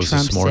campaign. That was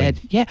Trump this morning. said.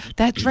 Yeah,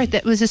 that's right.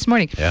 That was this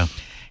morning. Yeah.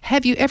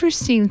 Have you ever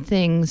seen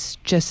things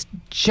just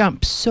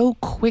jump so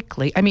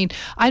quickly? I mean,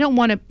 I don't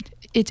want to.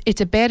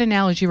 It's a bad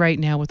analogy right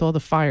now with all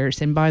the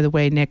fires. And by the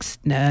way, next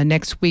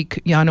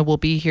week, Yana will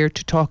be here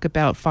to talk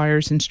about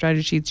fires and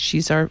strategy.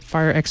 She's our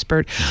fire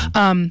expert.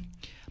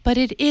 But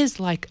it is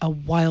like a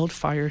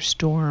wildfire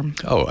storm.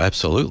 Oh,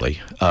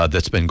 absolutely.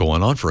 That's been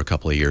going on for a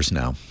couple of years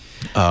now.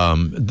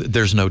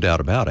 There's no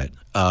doubt about it.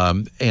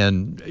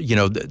 And,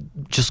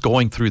 just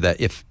going through that,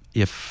 if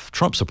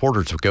Trump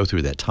supporters would go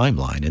through that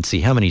timeline and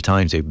see how many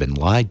times they've been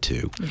lied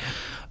to,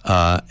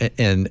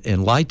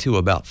 and lied to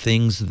about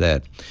things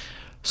that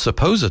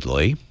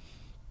supposedly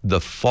the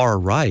far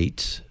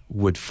right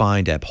would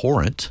find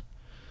abhorrent,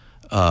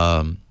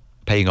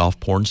 paying off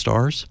porn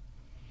stars.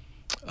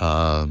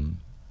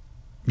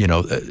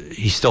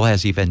 He still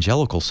has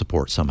evangelical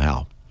support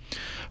somehow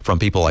from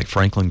people like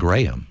Franklin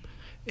Graham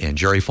and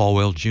Jerry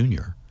Falwell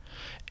Jr.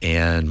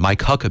 and Mike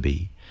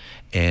Huckabee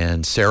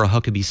and Sarah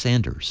Huckabee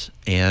Sanders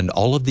and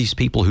all of these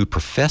people who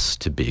profess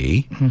to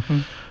be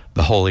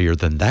the holier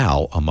than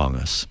thou among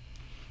us.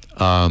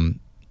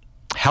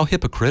 how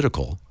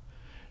hypocritical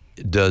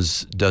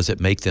does it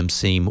make them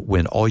seem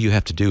when all you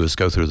have to do is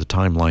go through the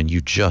timeline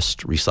you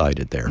just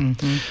recited there?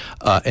 Mm-hmm.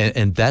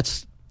 And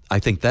I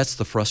think that's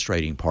the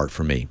frustrating part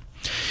for me,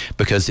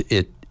 because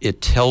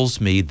it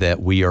tells me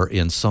that we are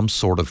in some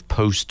sort of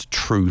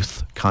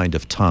post-truth kind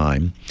of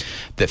time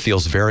that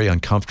feels very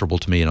uncomfortable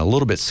to me and a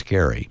little bit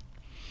scary.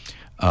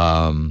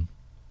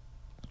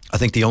 I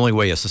think the only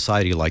way a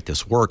society like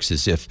this works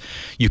is if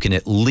you can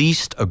at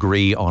least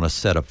agree on a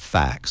set of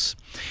facts,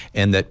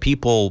 and that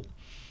people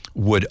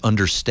would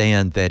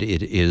understand that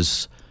it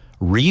is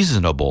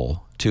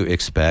reasonable to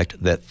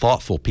expect that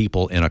thoughtful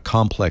people in a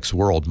complex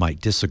world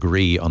might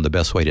disagree on the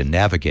best way to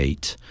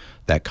navigate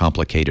that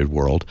complicated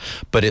world,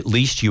 but at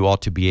least you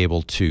ought to be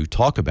able to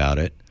talk about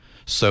it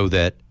so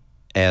that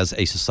as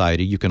a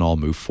society you can all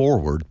move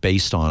forward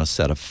based on a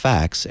set of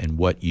facts and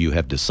what you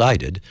have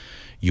decided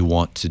you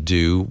want to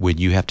do when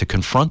you have to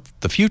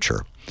confront the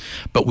future.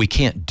 But we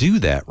can't do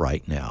that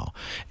right now.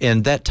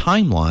 And that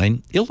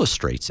timeline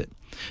illustrates it,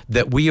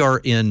 that we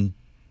are in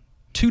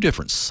two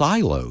different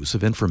silos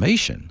of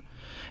information,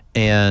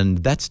 and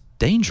that's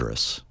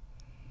dangerous.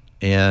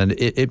 And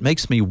it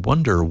makes me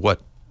wonder what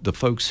the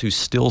folks who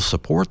still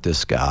support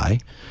this guy,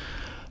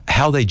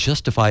 how they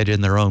justify it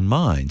in their own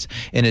minds.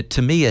 And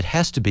to me, it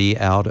has to be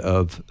out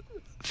of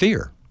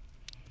fear.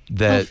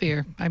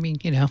 Fear. I mean,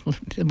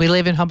 we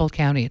live in Humboldt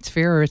County. It's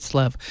fear or it's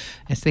love.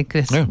 I think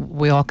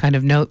we all kind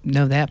of know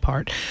that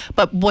part.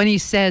 But when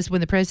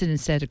the president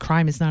said a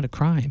crime is not a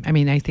crime, I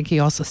mean, I think he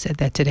also said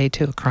that today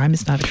too. A crime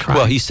is not a crime.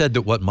 Well, he said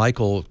that what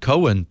Michael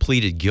Cohen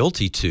pleaded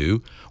guilty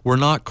to were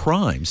not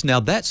crimes.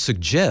 Now, that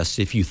suggests,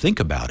 if you think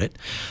about it,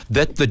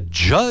 that the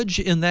judge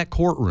in that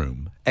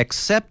courtroom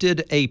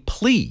accepted a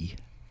plea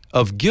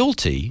of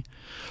guilty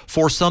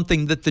for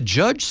something that the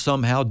judge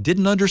somehow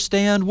didn't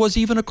understand was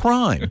even a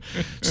crime.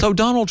 So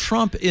Donald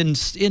Trump, in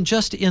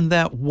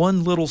that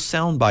one little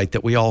soundbite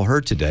that we all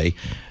heard today,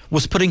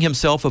 was putting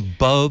himself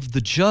above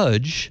the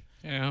judge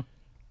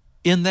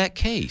in that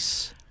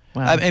case.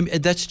 Wow. I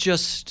mean, that's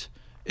just,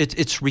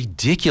 it's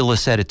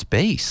ridiculous at its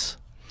base.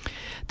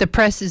 The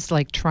press is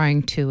like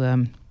trying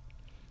to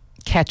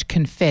catch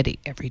confetti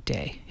every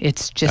day.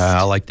 It's just...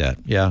 I like that.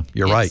 Yeah,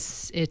 you're right.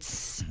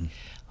 It's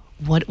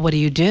what do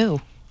you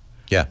do?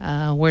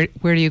 Yeah. Where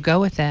do you go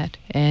with that?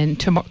 And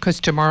because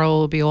tomorrow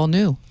will be all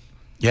new.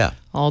 Yeah.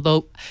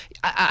 Although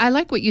I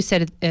like what you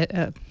said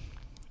at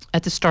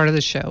the start of the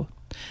show.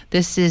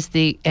 This is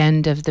the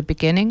end of the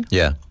beginning.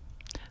 Yeah.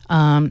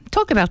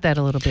 Talk about that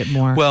a little bit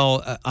more.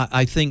 Well,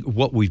 I think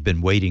what we've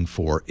been waiting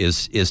for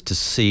is to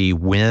see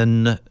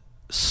when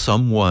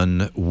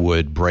someone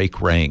would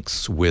break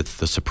ranks with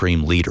the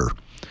supreme leader,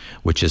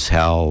 which is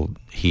how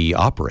he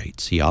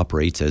operates. He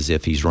operates as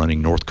if he's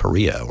running North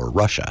Korea or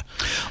Russia.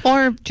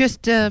 Or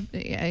just,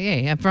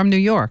 I'm from New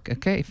York,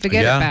 okay?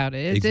 Forget about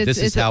it. This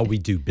is how we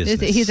do business.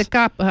 He's a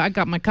cop. I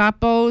got my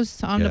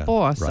capos. I'm the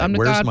boss. Right. I'm the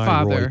Where's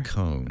godfather. Where's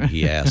my Roy Cohn?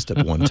 He asked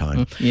at one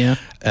time. Yeah.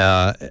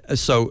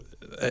 So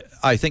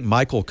I think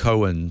Michael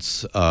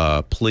Cohen's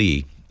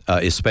plea,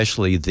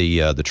 especially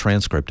the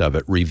transcript of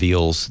it,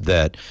 reveals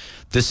that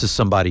this is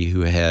somebody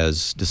who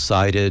has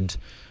decided,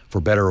 for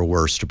better or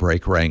worse, to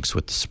break ranks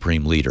with the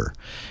supreme leader.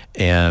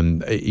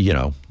 And,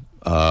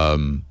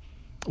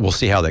 we'll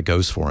see how that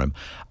goes for him.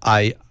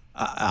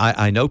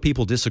 I know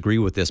people disagree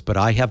with this, but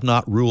I have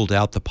not ruled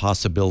out the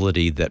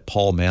possibility that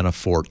Paul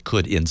Manafort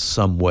could in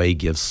some way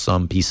give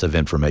some piece of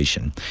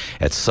information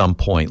at some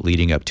point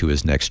leading up to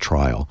his next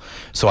trial.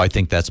 So I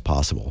think that's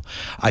possible.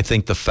 I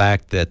think the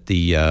fact that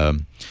the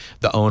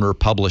owner,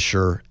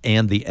 publisher,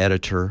 and the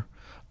editor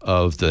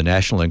of the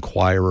National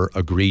Enquirer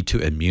agreed to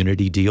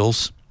immunity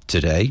deals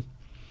today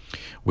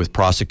with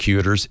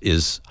prosecutors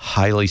is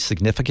highly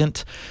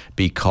significant,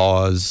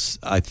 because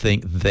I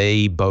think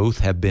they both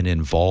have been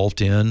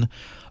involved in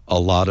a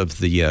lot of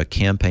the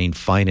campaign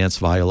finance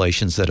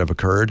violations that have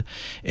occurred.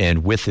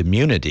 And with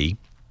immunity,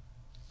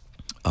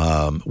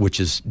 which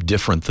is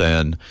different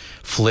than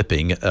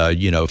flipping.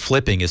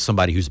 Flipping is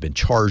somebody who's been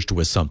charged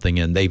with something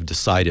and they've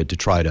decided to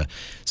try to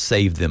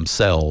save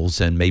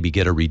themselves and maybe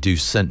get a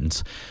reduced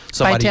sentence.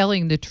 By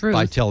telling the truth.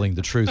 By telling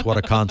the truth. What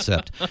a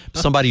concept.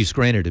 Somebody who's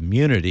granted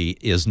immunity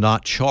is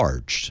not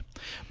charged.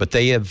 But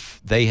they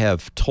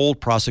have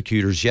told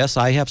prosecutors, yes,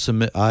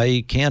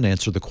 I can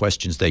answer the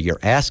questions that you're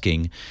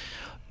asking,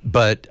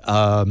 but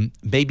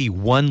maybe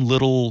one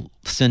little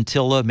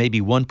scintilla, maybe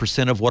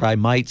 1% of what I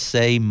might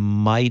say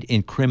might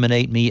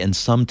incriminate me in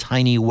some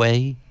tiny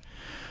way.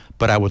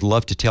 But I would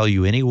love to tell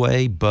you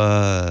anyway,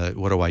 but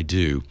what do I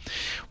do?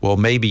 Well,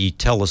 maybe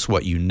tell us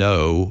what you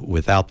know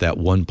without that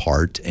one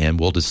part, and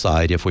we'll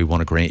decide if we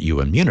want to grant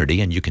you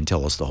immunity, and you can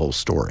tell us the whole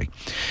story.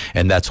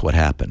 And that's what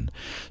happened.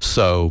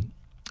 So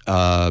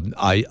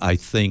I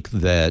think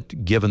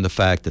that given the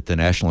fact that the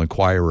National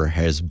Enquirer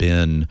has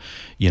been,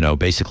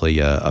 basically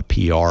a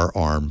PR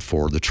arm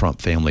for the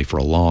Trump family for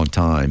a long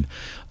time,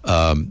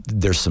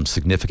 there's some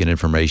significant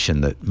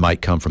information that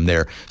might come from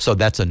there. So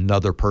that's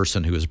another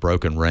person who has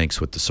broken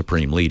ranks with the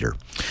supreme leader.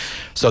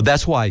 So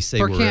that's why I say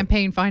for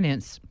campaign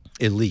finance.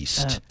 At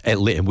least.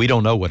 And we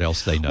don't know what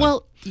else they know.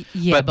 Well,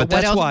 Yeah, but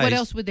that's what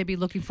else would they be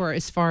looking for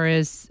as far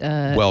as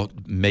well,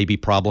 maybe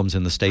problems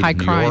in the state high of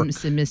New York.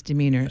 crimes and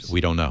misdemeanors?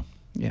 We don't know.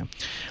 Yeah.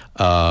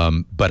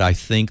 But I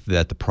think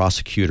that the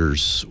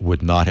prosecutors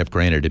would not have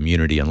granted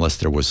immunity unless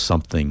there was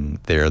something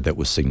there that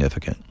was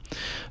significant.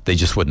 They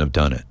just wouldn't have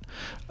done it.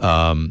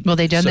 Well,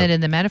 they done that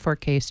in the Manafort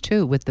case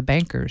too with the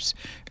bankers.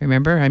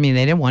 Remember? I mean,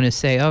 they didn't want to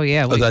say, "Oh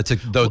yeah,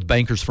 those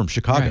bankers from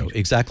Chicago." Right.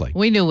 Exactly.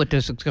 We knew what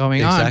this was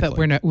going on, but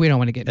we don't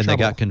want to get in and trouble.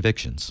 They got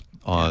convictions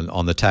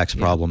on the tax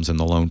problems and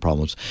the loan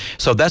problems.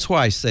 So that's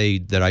why I say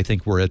that I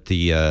think we're at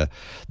the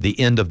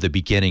end of the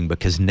beginning,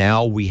 because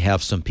now we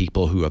have some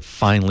people who have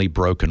finally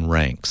broken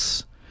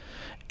ranks,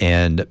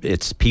 and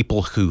it's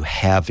people who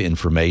have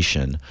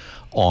information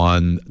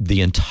on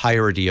the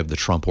entirety of the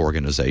Trump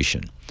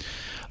organization.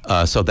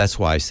 So that's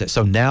why I said.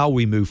 So now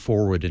we move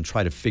forward and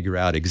try to figure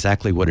out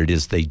exactly what it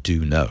is they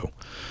do know.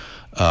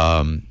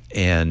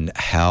 And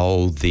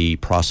how the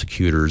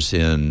prosecutors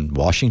in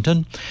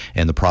Washington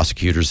and the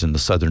prosecutors in the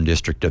Southern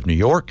District of New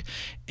York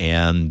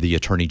and the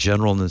Attorney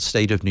General in the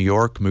state of New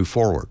York move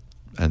forward.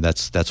 And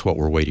that's what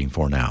we're waiting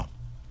for now.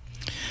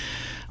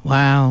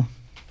 Wow.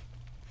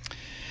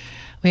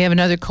 We have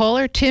another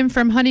caller, Tim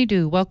from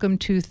Honeydew. Welcome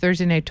to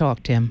Thursday Night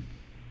Talk, Tim.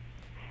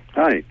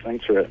 Hi,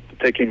 thanks for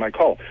taking my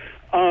call.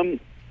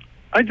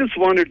 I just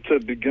wanted to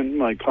begin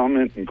my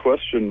comment and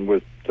question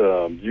with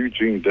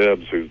Eugene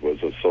Debs, who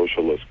was a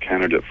socialist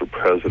candidate for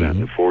president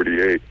in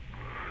 '48.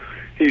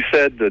 He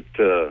said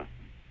that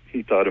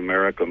he thought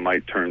America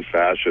might turn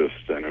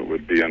fascist, and it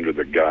would be under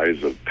the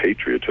guise of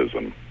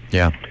patriotism.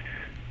 Yeah.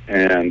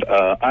 And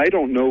I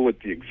don't know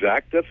what the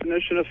exact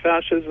definition of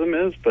fascism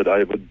is, but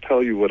I would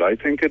tell you what I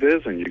think it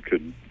is, and you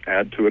could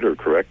add to it or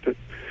correct it.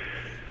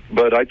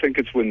 But I think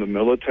it's when the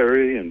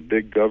military and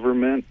big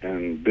government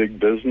and big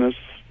business,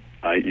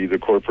 i.e. the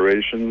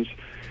corporations,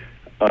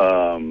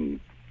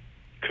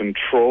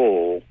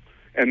 control,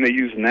 and they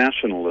use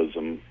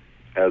nationalism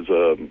as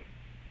a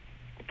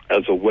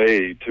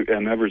way to,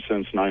 and ever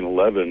since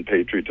 9/11,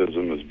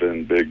 patriotism has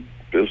been big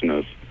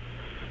business,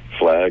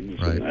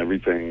 flags and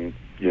everything,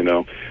 you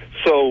know.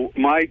 So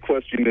my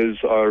question is,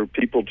 are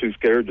people too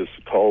scared to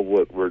call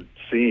what we're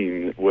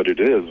seeing what it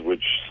is,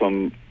 which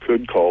some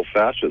could call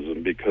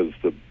fascism, because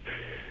the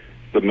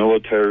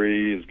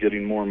military is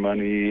getting more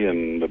money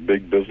and the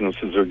big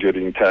businesses are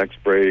getting tax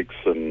breaks,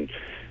 and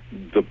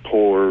the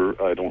poor,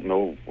 I don't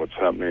know what's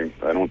happening.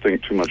 I don't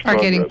think too much are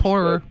progress, getting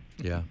poorer.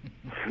 Yeah.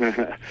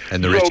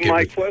 And the rich so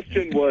my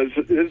question was,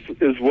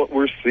 is what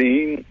we're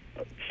seeing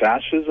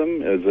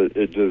fascism? Is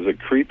it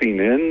creeping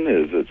in?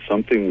 Is it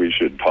something we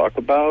should talk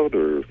about,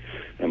 or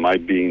am I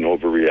being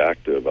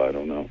overreactive? I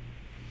don't know.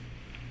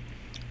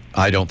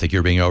 I don't think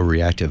you're being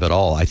overreactive at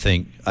all. I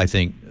think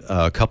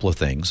a couple of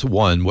things.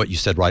 One, what you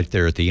said right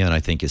there at the end, I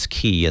think is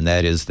key, and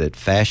that is that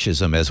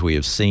fascism, as we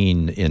have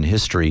seen in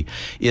history,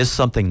 is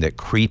something that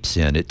creeps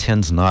in. It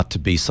tends not to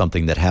be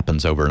something that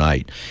happens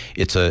overnight.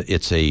 It's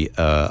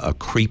a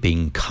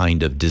creeping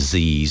kind of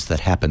disease that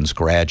happens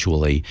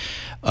gradually.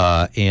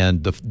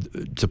 And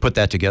to put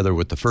that together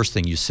with the first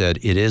thing you said,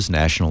 it is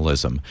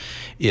nationalism.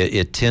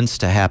 It tends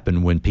to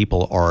happen when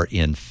people are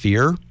in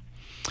fear,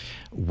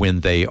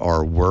 when they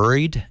are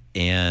worried,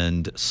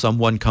 and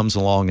someone comes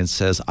along and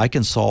says, I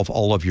can solve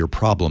all of your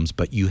problems,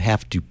 but you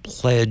have to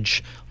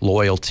pledge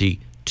loyalty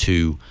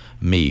to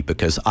me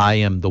because I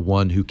am the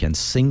one who can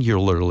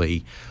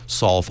singularly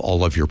solve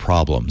all of your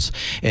problems.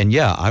 And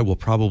yeah, I will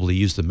probably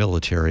use the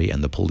military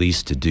and the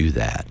police to do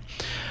that.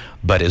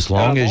 But as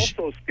long as...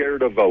 I'm also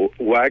scared of a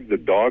wag the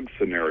dog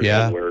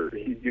scenario where,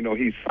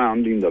 he's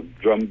sounding the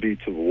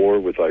drumbeats of war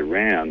with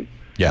Iran.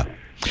 Yeah.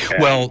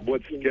 And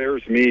what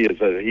scares me is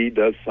that he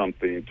does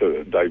something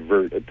to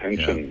divert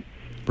attention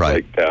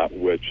like that,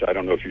 which I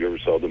don't know if you ever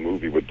saw the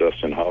movie with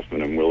Dustin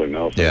Hoffman and Willie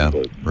Nelson.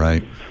 But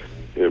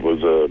it was,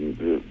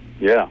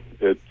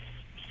 it's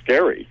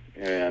scary,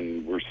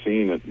 and we're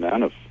seeing it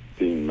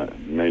being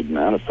made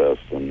manifest.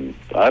 And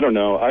I don't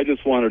know. I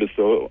just wanted to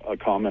throw a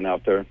comment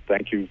out there.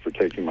 Thank you for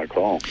taking my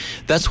call.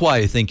 That's why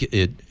I think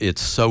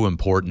it's so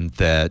important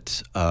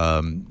that,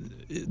 one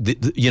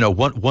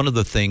of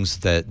the things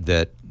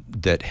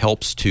that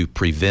helps to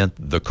prevent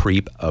the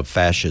creep of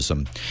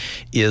fascism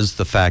is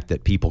the fact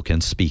that people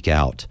can speak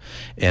out.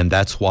 And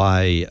that's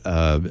why,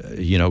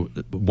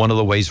 one of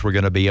the ways we're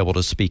going to be able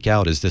to speak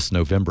out is this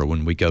November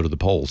when we go to the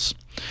polls.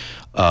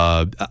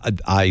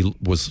 I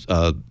was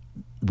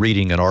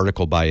reading an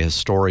article by a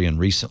historian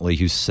recently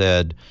who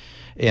said,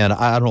 and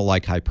I don't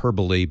like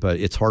hyperbole, but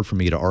it's hard for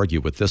me to argue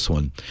with this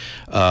one.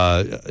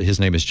 His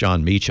name is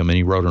John Meacham, and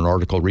he wrote an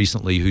article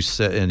recently he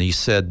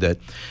said that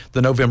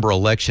the November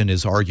election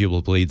is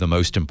arguably the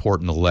most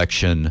important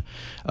election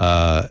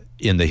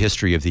in the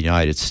history of the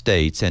United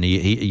States, and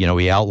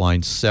he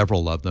outlined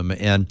several of them.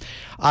 And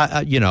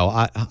I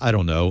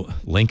don't know,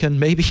 Lincoln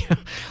maybe,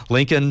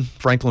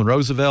 Franklin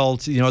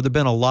Roosevelt. There've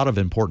been a lot of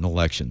important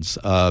elections.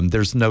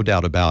 There's no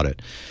doubt about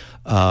it.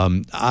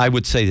 I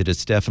would say that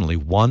it's definitely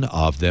one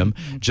of them,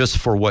 just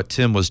for what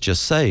Tim was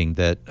just saying,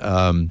 that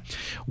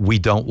we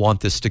don't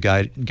want this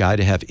guy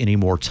to have any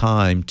more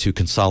time to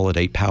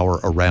consolidate power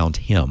around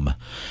him.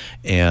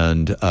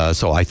 And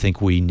so I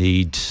think we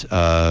need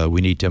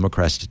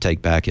Democrats to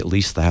take back at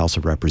least the House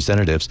of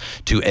Representatives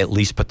to at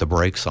least put the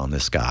brakes on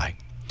this guy.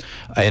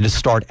 And to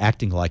start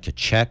acting like a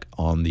check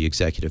on the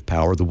executive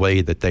power the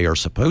way that they are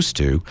supposed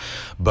to.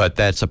 But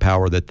that's a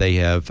power that they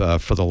have,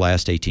 for the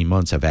last 18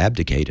 months, have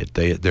abdicated.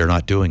 They're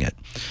not doing it.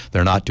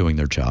 They're not doing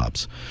their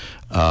jobs.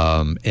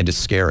 And it's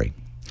scary.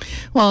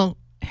 Well,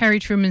 Harry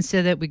Truman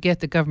said that we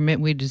get the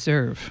government we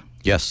deserve.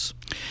 Yes.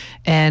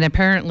 And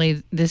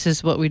apparently this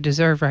is what we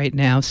deserve right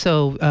now.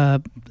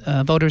 So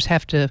voters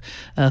have to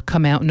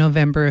come out in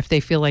November if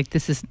they feel like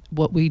this is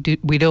what we do.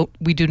 We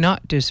do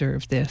not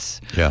deserve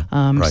this. Yeah.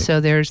 Right.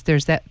 So there's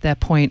that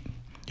point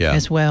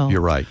as well. You're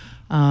right.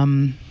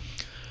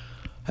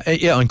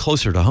 Yeah, and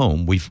closer to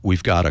home,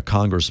 we've got a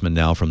congressman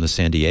now from the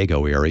San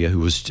Diego area who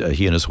was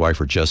he and his wife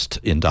were just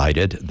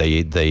indicted.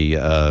 They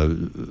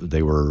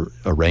were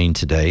arraigned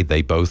today.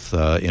 They both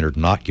entered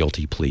not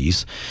guilty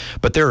pleas,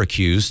 but they're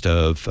accused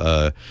of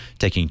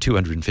taking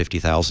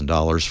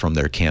 $250,000 from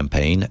their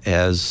campaign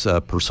as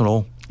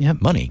personal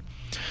money,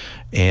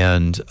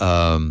 and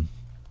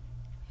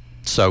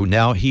so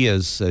now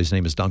his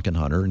name is Duncan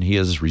Hunter, and he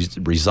has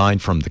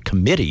resigned from the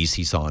committees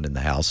he's on in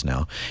the House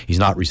now. He's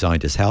not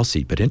resigned his House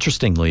seat. But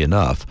interestingly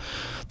enough,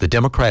 the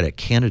Democratic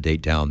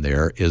candidate down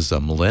there is a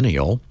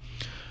millennial,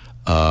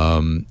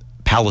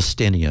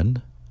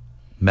 Palestinian,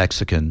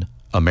 Mexican,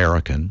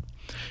 American,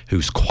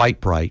 who's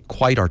quite bright,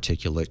 quite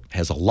articulate,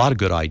 has a lot of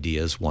good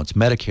ideas, wants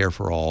Medicare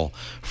for all,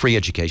 free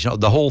education,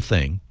 the whole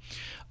thing.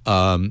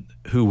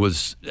 Who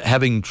was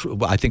having,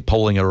 I think,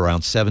 polling at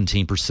around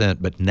 17%,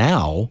 but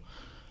now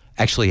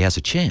actually has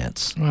a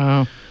chance.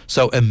 Wow.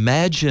 So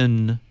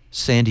imagine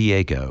San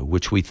Diego,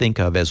 which we think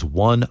of as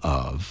one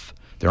of,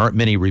 there aren't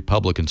many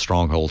Republican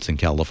strongholds in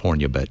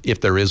California, but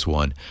if there is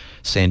one,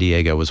 San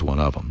Diego is one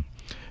of them,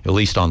 at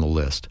least on the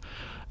list.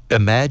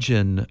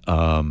 Imagine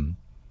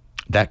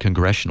that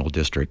congressional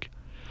district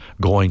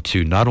going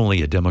to not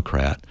only a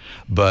Democrat,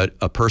 but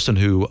a person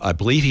who, I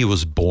believe he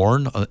was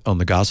born on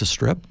the Gaza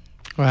Strip.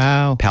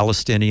 Wow.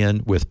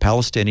 Palestinian, with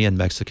Palestinian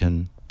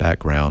Mexican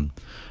background,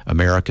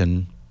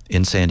 American,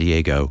 in San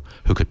Diego,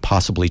 who could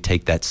possibly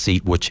take that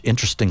seat, which,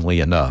 interestingly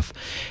enough,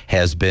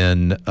 has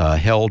been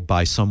held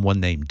by someone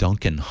named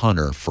Duncan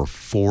Hunter for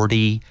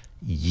 40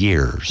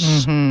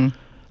 years. Mm-hmm.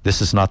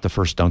 This is not the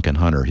first Duncan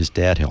Hunter. His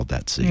dad held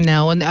that seat.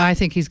 No, and I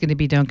think he's going to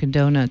be Dunkin'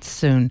 Donuts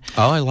soon.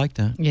 Oh, I like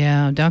that.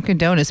 Yeah, Dunkin'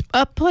 Donuts.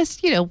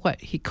 Plus, you know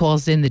what? He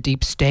calls in the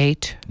deep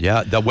state.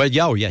 Yeah,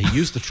 he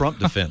used the Trump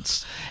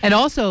defense. And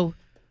also,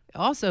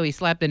 he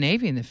slapped the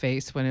Navy in the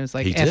face when it was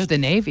like, F the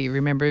Navy.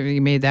 Remember, he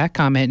made that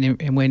comment,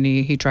 and when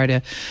he tried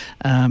to...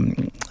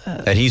 and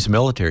he's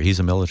military. He's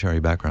a military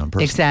background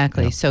person.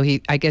 Exactly. Yeah. So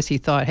I guess he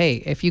thought,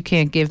 hey, if you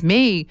can't give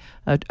me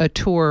a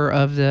tour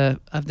of the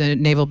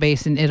naval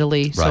base in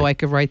Italy, so I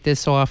could write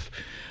this off.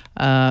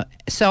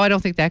 So I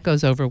don't think that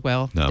goes over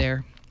well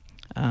there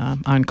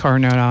on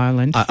Coronado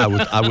Island.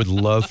 I would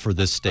love for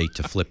this state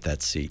to flip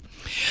that seat.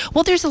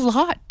 Well, there's a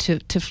lot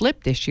to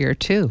flip this year,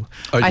 too.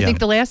 I think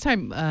the last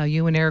time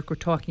you and Eric were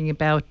talking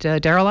about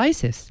Darrell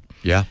Isis.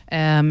 Yeah.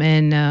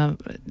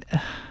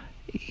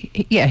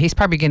 He's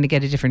probably going to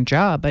get a different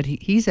job, but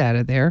he's out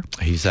of there.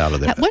 He's out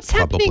of there. What's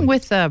happening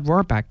with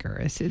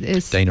Rohrabacher?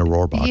 Is Dana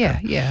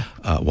Rohrabacher. Yeah.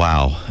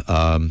 Wow.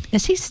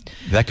 Is he?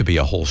 That could be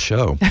a whole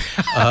show.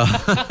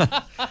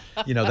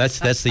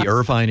 That's the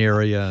Irvine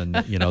area, and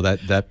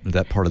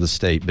that part of the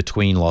state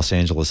between Los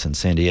Angeles and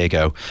San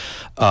Diego.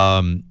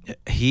 I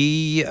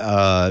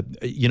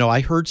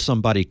heard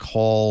somebody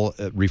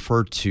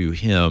refer to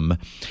him,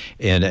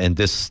 and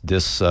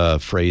this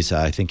phrase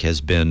I think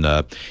has been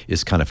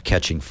is kind of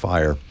catching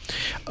fire.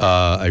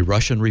 A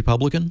Russian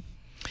Republican.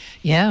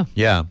 Yeah.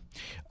 Yeah.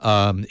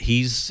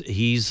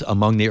 He's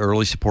among the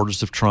early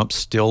supporters of Trump,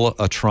 still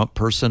a Trump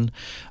person,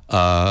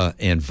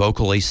 and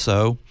vocally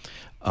so.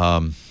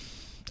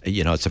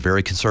 It's a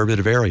very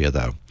conservative area,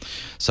 though.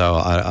 So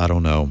I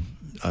don't know.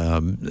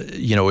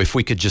 If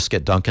we could just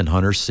get Duncan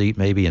Hunter's seat,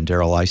 maybe, and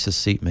Darrell Isis'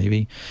 seat,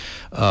 maybe,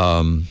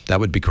 that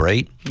would be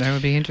great. That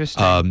would be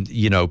interesting.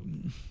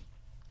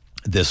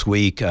 This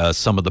week,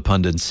 some of the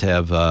pundits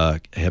have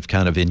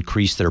kind of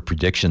increased their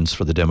predictions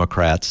for the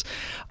Democrats.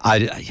 I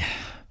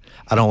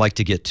don't like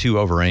to get too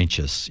over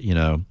anxious,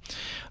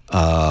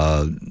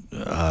 I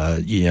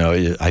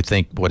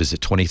think,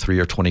 23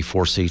 or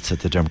 24 seats that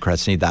the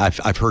Democrats need.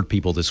 I've heard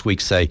people this week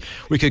say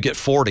we could get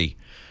 40.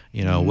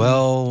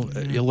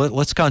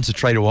 Let's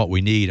concentrate on what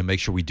we need and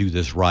make sure we do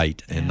this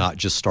right and not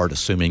just start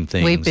assuming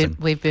things.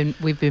 We've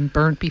been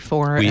burnt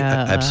before.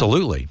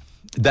 Absolutely.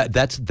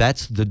 That's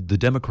the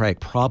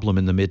Democratic problem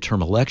in the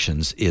midterm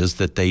elections is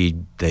that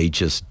they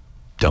just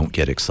don't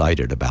get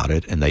excited about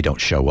it and they don't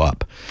show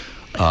up.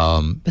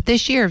 But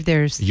this year,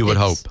 you would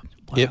hope.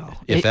 Wow.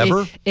 If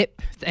ever?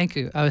 Thank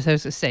you. I was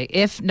supposed to say,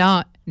 if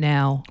not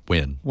now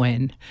when.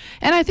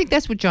 And I think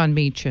that's what John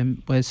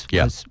Meacham was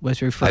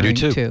referring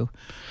to.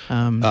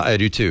 I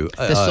do too.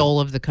 The soul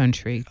of the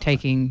country,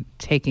 taking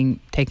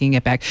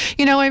it back.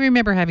 I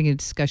remember having a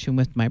discussion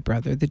with my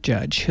brother, the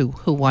judge, who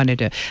wanted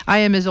to. I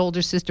am his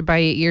older sister by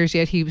 8 years.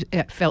 Yet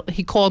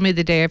he called me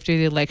the day after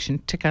the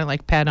election to kind of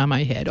like pat on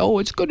my head. Oh,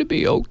 it's going to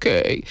be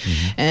okay.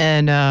 Mm-hmm.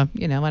 And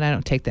and I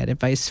don't take that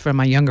advice from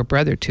my younger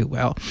brother too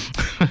well.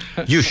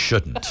 You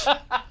shouldn't.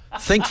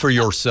 Think for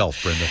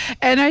yourself, Brenda.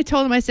 And I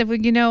told him, I said,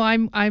 well,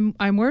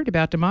 I'm worried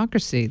about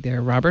democracy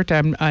there, Robert.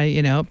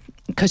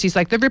 Because he's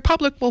like, the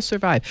republic will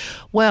survive.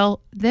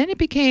 Well, then it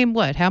became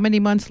how many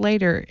months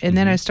later? And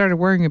then I started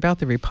worrying about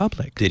the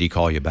republic. Did he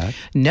call you back?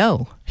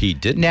 No. He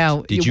didn't?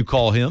 Now, did you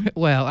call him?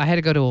 Well, I had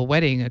to go to a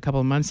wedding a couple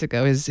of months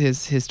ago.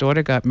 His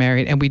daughter got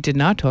married, and we did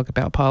not talk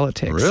about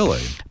politics.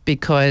 Really?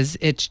 Because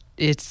it's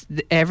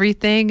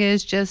everything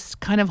is just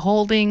kind of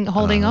holding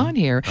on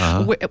here.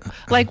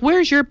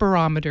 Where's your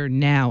barometer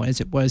now as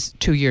it was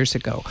 2 years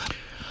ago?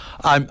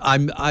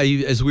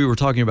 As we were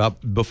talking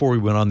about before we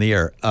went on the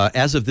air,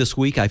 as of this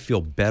week, I feel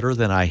better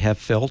than I have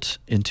felt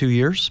in 2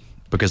 years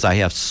because I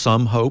have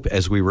some hope,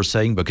 as we were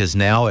saying, because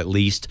now at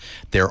least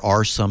there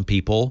are some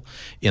people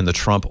in the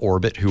Trump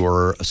orbit who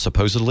are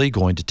supposedly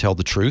going to tell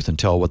the truth and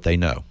tell what they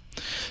know.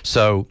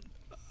 So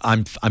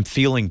I'm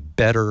feeling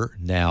better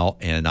now,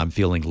 and I'm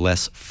feeling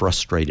less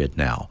frustrated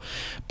now,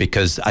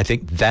 because I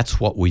think that's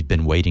what we've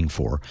been waiting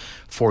for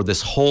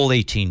this whole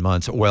 18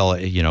 months. Well,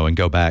 and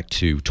go back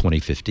to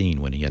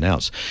 2015 when he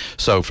announced.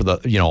 So for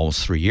the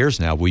almost 3 years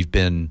now, we've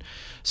been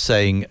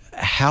saying,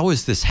 how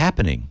is this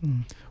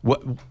happening?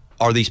 What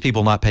are these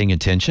people not paying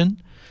attention?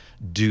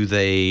 Do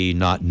they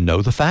not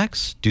know the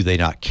facts? Do they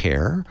not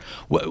care?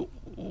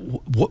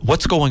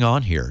 What's going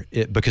on here?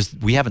 Because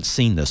we haven't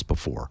seen this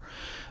before.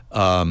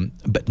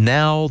 But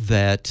now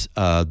that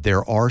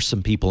there are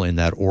some people in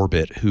that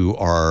orbit who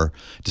are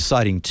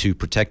deciding to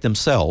protect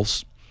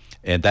themselves,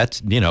 and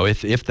that's,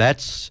 if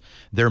that's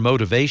their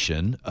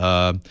motivation,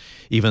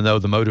 even though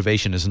the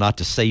motivation is not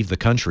to save the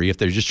country, if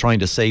they're just trying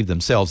to save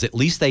themselves, at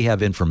least they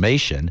have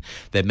information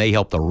that may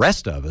help the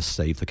rest of us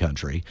save the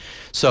country.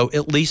 So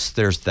at least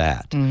there's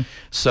that.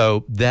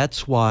 So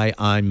that's why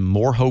I'm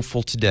more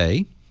hopeful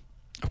today.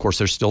 Of course,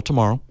 there's still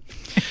tomorrow,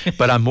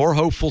 but I'm more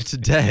hopeful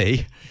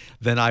today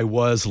than I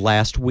was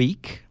last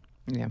week.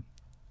 Yeah.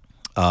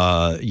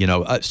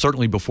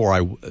 Certainly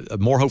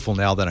more hopeful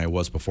now than I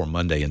was before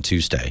Monday and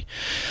Tuesday,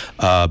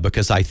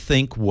 because I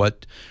think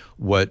what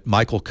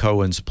Michael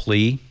Cohen's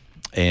plea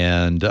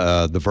and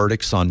the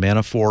verdicts on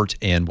Manafort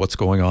and what's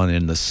going on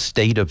in the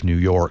state of New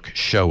York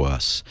show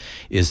us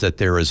is that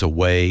there is a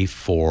way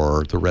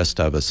for the rest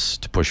of us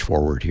to push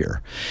forward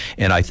here.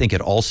 And I think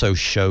it also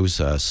shows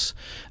us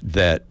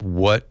that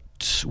what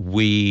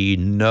we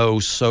know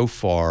so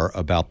far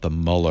about the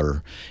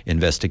Mueller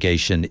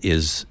investigation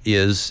is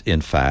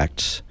in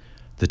fact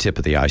the tip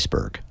of the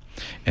iceberg,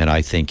 and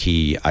I think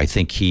he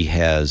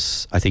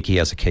has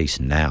a case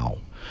now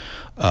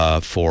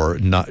for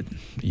not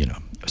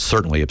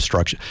certainly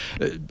obstruction.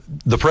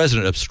 The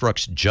president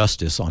obstructs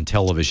justice on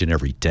television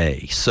every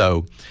day.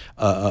 So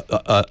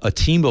a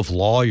team of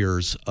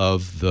lawyers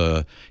of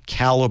the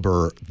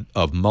caliber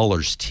of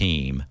Mueller's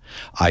team,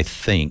 I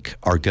think,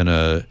 are going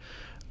to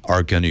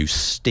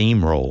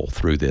steamroll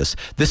through this.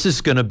 This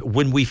is going to,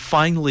 when we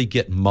finally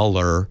get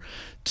Mueller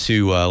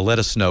to let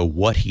us know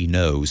what he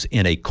knows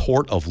in a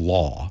court of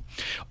law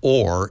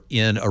or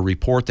in a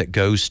report that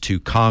goes to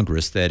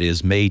Congress that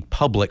is made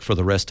public for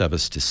the rest of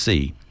us to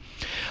see,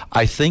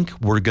 I think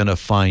we're going to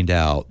find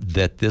out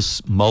that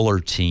this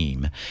Mueller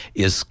team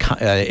is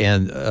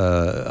against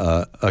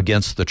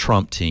the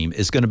Trump team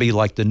is going to be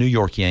like the New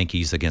York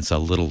Yankees against a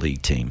Little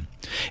League team.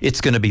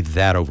 It's going to be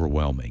that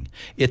overwhelming.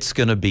 It's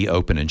going to be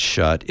open and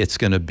shut. It's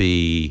going to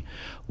be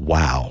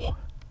wow.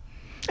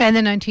 And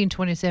the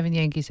 1927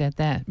 Yankees at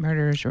that,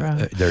 Murderers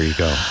Row. There you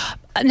go.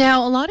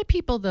 Now, a lot of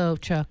people, though,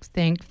 Chuck,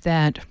 think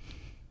that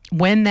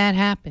when that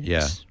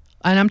happens,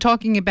 and I'm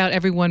talking about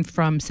everyone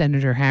from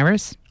Senator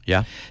Harris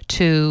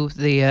to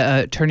the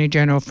Attorney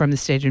General from the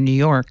state of New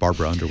York,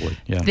 Barbara Underwood,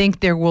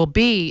 think there will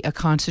be a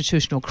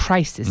constitutional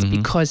crisis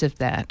because of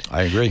that.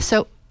 I agree.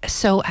 So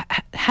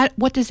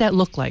what does that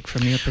look like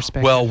from your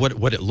perspective? Well,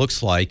 what it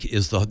looks like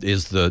is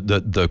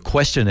the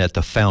question at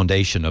the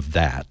foundation of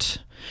that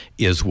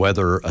is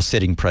whether a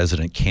sitting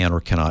president can or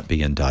cannot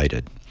be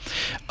indicted.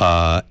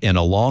 And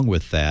along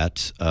with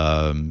that,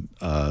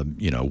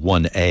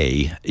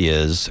 1A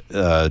is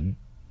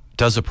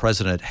does a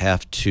president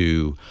have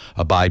to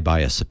abide by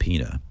a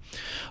subpoena?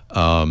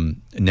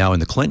 Now, in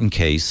the Clinton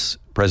case,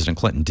 President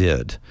Clinton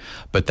did,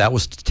 but that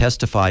was to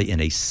testify in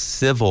a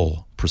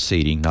civil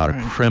proceeding, not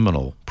a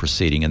criminal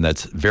proceeding, and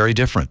that's very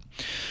different.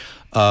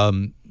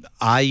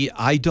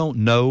 I don't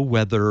know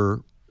whether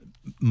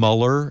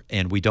Mueller,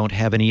 and we don't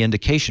have any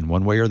indication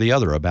one way or the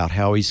other about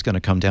how he's going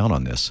to come down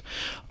on this.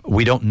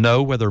 We don't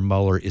know whether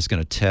Mueller is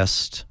going to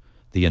test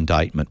the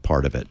indictment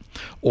part of it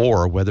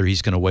or whether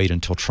he's going to wait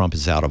until Trump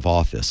is out of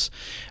office.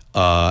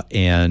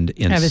 and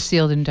have a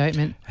sealed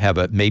indictment.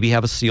 Maybe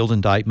have a sealed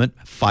indictment.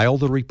 File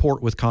the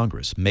report with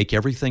Congress. Make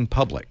everything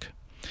public.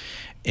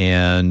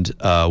 And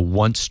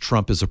once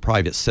Trump is a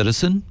private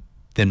citizen,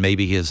 then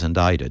maybe he is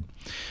indicted.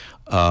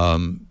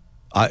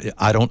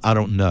 I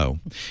don't know.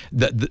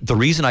 The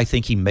reason I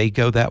think he may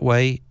go that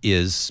way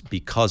is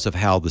because of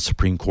how the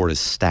Supreme Court is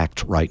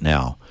stacked right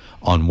now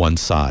on one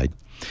side,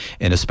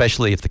 and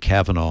especially if the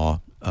Kavanaugh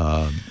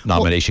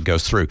nomination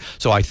goes through.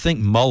 So I think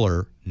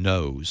Mueller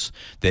knows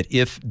that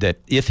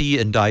if he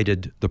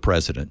indicted the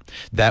president,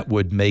 that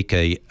would make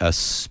a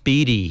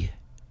speedy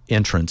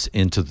entrance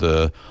into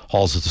the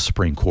halls of the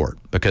Supreme Court,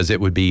 because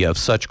it would be of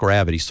such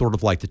gravity, sort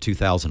of like the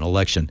 2000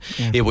 election.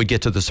 Yeah. It would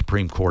get to the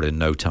Supreme Court in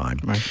no time.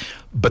 Right.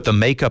 But the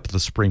makeup of the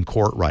Supreme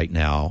Court right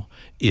now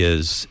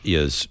is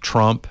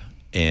Trump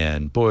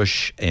and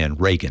Bush and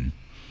Reagan.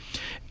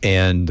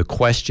 And the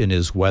question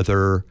is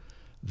whether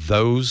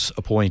those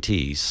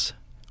appointees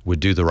would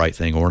do the right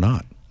thing or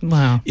not.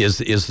 Wow. Is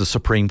the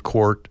Supreme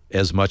Court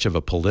as much of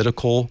a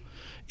political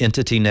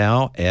entity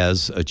now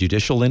as a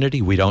judicial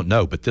entity? We don't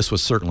know, but this would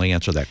certainly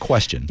answer that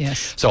question.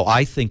 Yes. So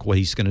I think what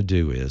he's going to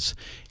do is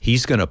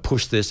he's going to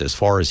push this as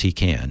far as he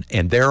can,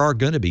 and there are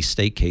going to be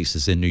state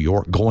cases in New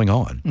York going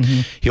on.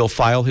 Mm-hmm. He'll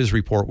file his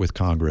report with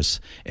Congress,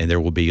 and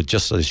there will be,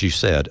 just as you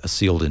said, a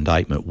sealed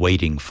indictment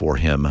waiting for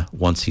him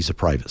once he's a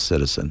private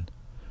citizen.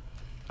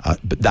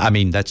 But I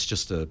mean, that's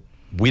just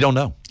we don't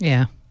know.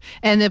 Yeah.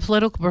 And the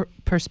political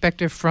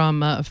perspective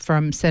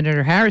from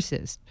Senator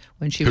Harris's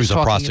when she was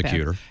talking about... Who's a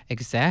prosecutor.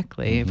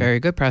 Exactly. Mm-hmm. A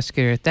very good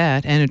prosecutor at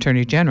that, and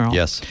Attorney General.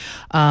 Yes.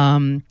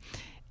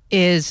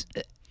 Is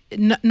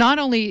not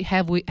only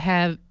have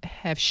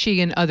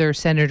she and other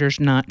senators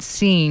not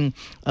seen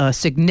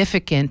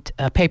significant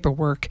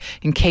paperwork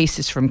in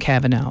cases from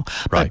Kavanaugh,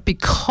 right. But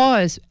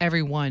because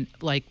everyone,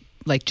 like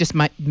just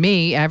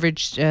me,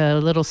 average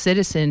little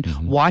citizen,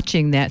 mm-hmm.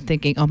 watching that,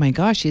 thinking, "Oh my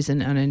gosh, he's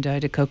an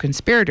unindicted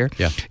co-conspirator,"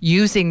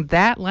 using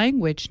that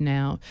language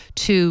now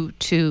to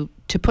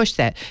push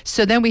that.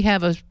 So then we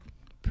have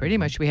pretty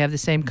much the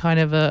same kind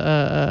of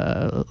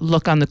a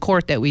look on the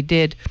court that we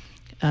did.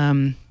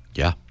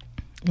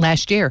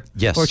 Last year,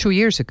 yes, or 2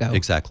 years ago,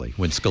 exactly,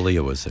 when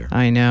Scalia was there.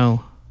 I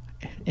know.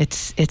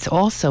 It's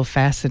also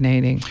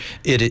fascinating.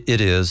 It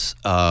is.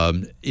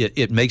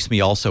 It makes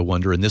me also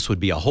wonder, and this would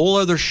be a whole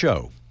other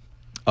show,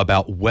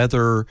 about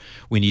whether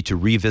we need to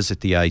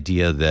revisit the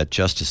idea that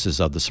justices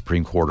of the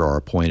Supreme Court are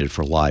appointed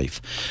for life.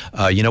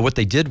 What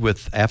they did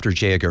after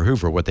J. Edgar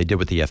Hoover, what they did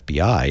with the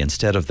FBI,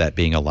 instead of that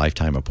being a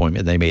lifetime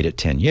appointment, they made it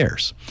 10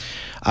 years.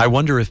 I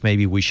wonder if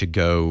maybe we should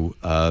go,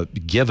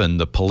 given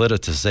the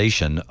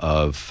politicization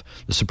of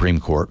the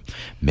Supreme Court,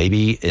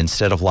 maybe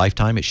instead of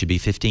lifetime, it should be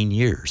 15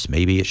 years.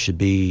 Maybe it should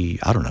be,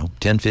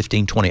 10,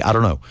 15, 20, I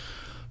don't know.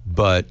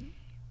 But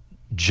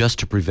just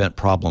to prevent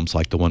problems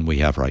like the one we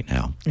have right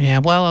now. Yeah,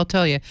 well, I'll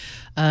tell you,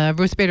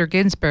 Ruth Bader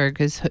Ginsburg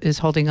is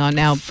holding on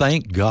now.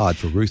 Thank God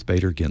for Ruth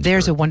Bader Ginsburg.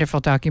 There's a wonderful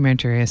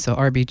documentary, so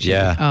RBG.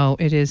 Yeah. Oh,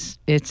 it is.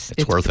 It's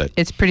worth it.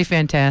 It's pretty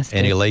fantastic.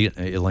 And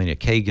Elena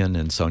Kagan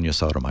and Sonia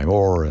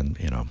Sotomayor, and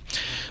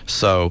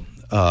so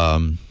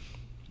and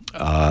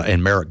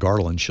Merrick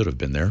Garland should have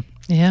been there.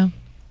 Yeah.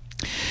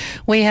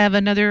 We have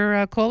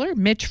another caller,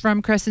 Mitch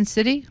from Crescent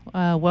City.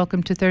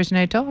 Welcome to Thursday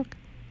Night Talk.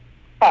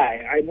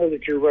 Hi, I know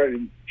that you're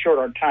running short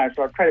on time,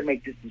 so I'll try to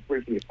make this as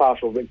briefly as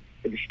possible. But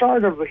at the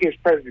start of his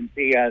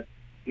presidency,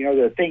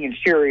 the thing in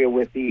Syria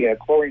with the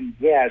chlorine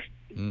gas,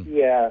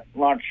 he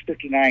launched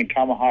 59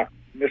 Tomahawk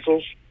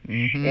missiles,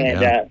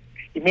 and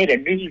he made a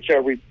news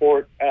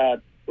report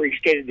where he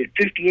stated that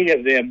 58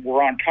 of them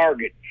were on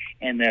target,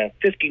 and the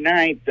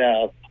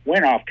 59th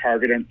went off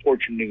target,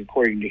 unfortunately,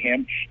 according to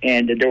him,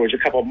 and there was a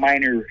couple of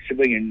minor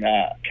civilian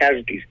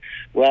casualties.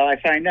 Well, I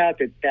find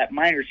out that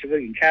minor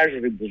civilian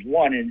casualty was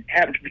one, and it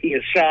happened to be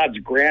Assad's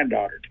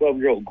granddaughter,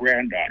 12-year-old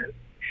granddaughter.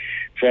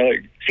 So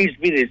it seems to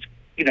be this,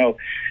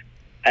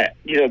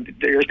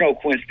 there's no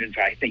coincidence,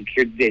 I think,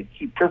 here that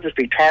he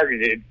purposely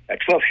targeted a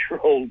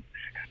 12-year-old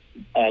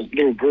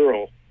little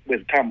girl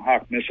with a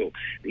Tomahawk missile.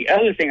 The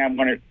other thing I'm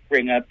going to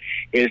bring up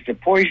is the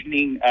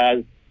poisoning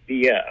of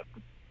the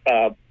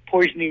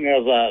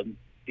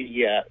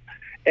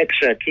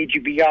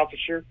ex-KGB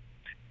officer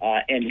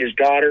and his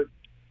daughter.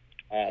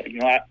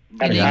 in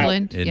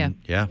England,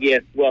 yeah.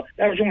 Well,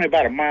 that was only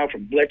about a mile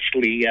from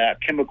Bletchley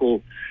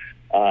Chemical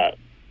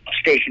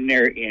Station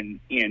there in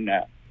England.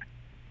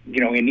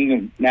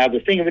 Now, the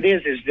thing of it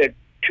is that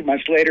 2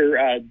 months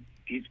later,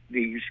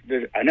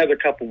 another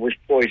couple was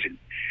poisoned.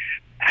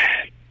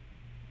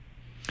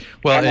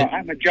 Well,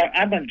 I'm a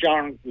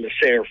John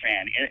Lasser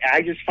fan, and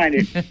I just find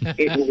it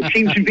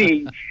seems to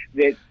me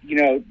that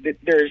that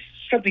there's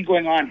something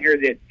going on here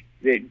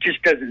that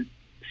just doesn't,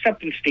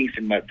 something stinks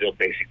in Mudville,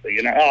 basically.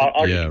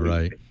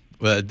 Right.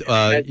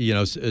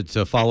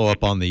 To follow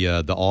up on the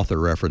author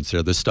reference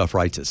there, this stuff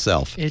writes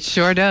itself. It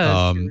sure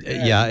does.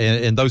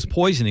 And those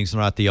poisonings are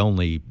not the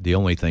only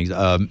things.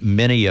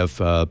 Many of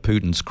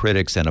Putin's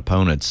critics and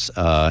opponents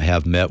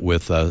have met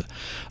with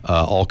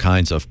all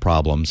kinds of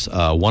problems.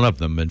 One of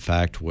them, in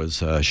fact,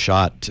 was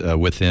shot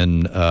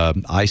within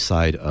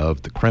eyesight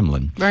of the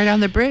Kremlin, right on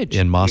the bridge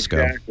in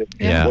Moscow. Exactly.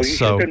 Yeah. Well,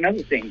 So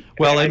another thing.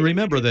 well, and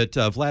remember that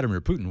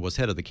Vladimir Putin was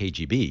head of the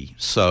KGB,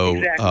 so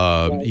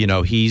Exactly.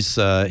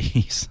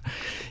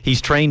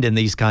 he's trained in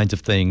these kinds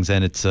of things,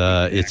 and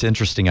it's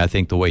interesting, I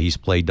think, the way he's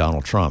played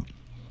Donald Trump.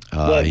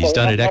 He's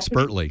done it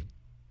expertly.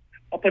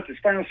 I'll put this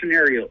final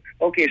scenario.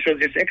 Okay, so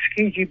this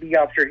ex-KGB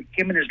officer,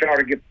 him and his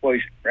daughter get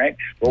poisoned, right?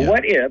 Well,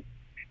 what if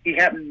he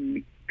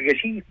happened, because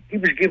he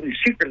was given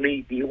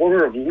secretly the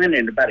Order of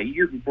Lenin about a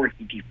year before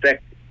he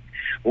defected.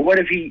 Well, what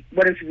if he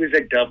was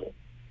a double?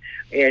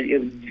 And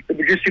it was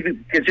just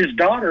because his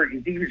daughter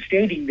is even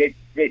stating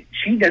that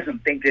she doesn't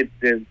think that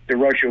the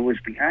Russia was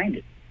behind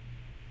it.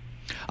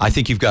 I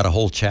think you've got a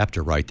whole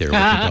chapter right there with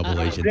the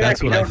double agent.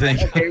 That's what I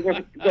think. Okay,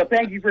 well,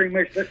 thank you very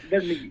much.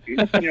 Let me,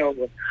 get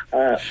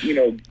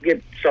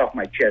this off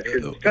my chest.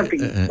 'Cause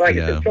something like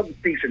something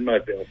stinks in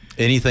Mudville.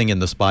 Anything in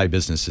the spy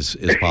business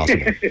is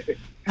possible.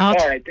 All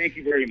right, thank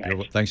you very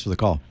much. Thanks for the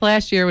call.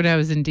 Last year when I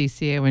was in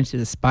D.C., I went to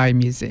the Spy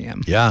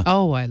Museum. Yeah.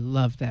 Oh, I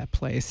love that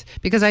place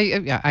because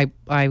I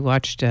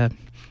watched.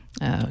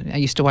 I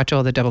used to watch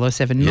all the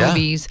 007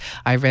 movies.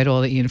 I read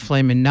all the Ian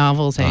Fleming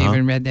novels. I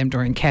even read them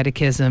during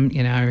catechism.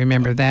 I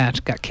remember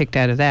that. Got kicked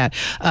out of that.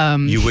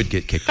 You would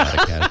get kicked out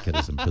of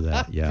catechism for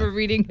that. Yeah. For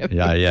reading them.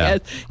 Yeah. Yes,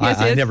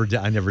 I never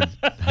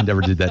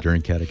did that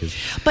during catechism.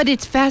 But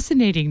it's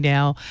fascinating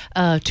now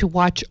to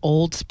watch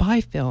old spy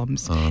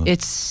films.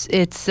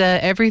 It's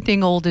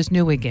everything old is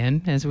new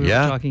again, as we were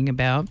talking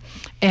about,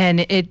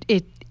 and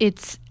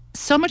it's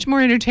so much more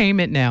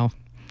entertainment now.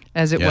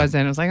 As it was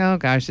then. It was like, oh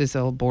gosh, this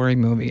old boring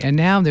movie. And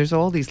now there's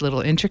all these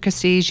little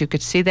intricacies. You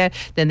could see that.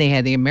 Then they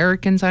had the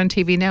Americans on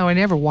TV now. I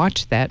never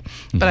watched that.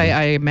 But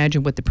I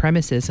imagine what the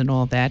premise is and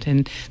all that.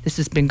 And this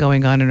has been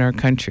going on in our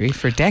country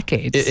for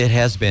decades. It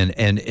has been.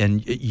 And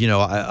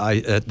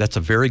I that's a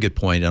very good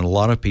point. And a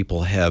lot of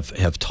people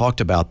have talked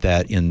about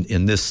that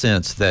in this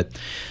sense that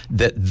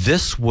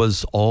this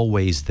was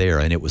always there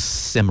and it was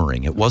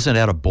simmering. It wasn't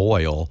at a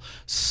boil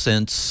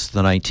since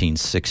the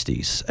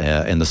 1960s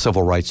and the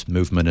civil rights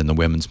movement and the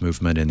women's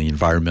movement and the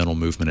environmental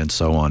movement and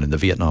so on, and the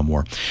Vietnam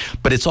War.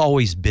 But it's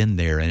always been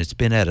there, and it's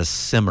been at a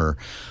simmer.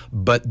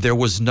 But there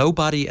was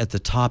nobody at the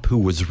top who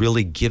was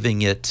really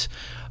giving it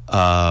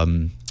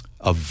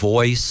a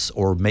voice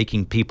or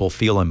making people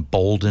feel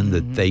emboldened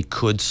that they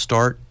could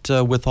start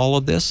with all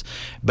of this.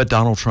 But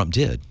Donald Trump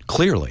did,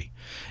 clearly.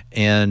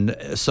 And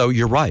so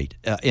you're right.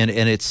 And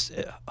it's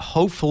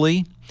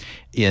hopefully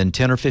in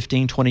 10 or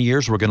 15, 20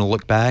 years, we're going to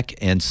look back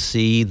and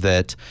see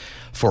that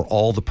for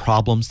all the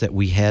problems that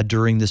we had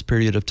during this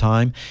period of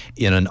time,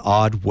 in an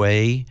odd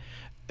way,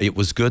 it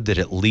was good that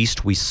at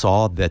least we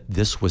saw that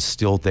this was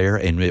still there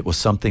and it was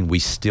something we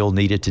still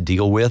needed to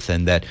deal with,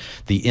 and that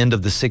the end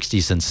of the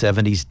 60s and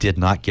 70s did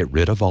not get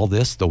rid of all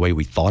this the way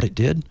we thought it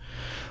did.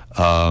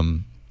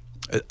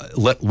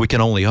 We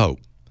can only hope.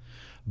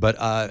 But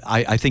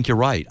I think you're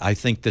right. I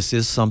think this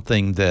is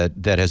something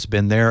that has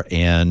been there,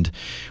 and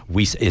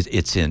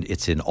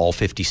it's in all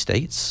 50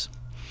 states.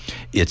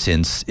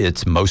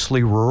 It's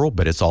mostly rural,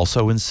 but it's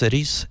also in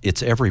cities.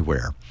 It's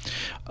everywhere,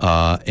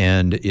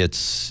 and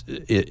it's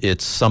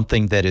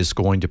something that is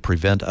going to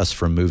prevent us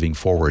from moving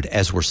forward,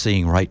 as we're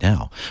seeing right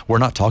now. We're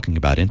not talking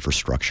about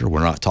infrastructure.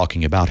 We're not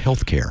talking about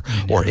healthcare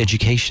or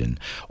education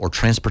or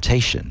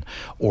transportation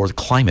or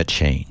climate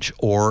change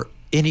or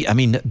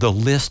the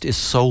list is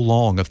so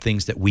long of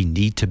things that we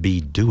need to be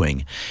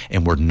doing,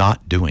 and we're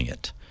not doing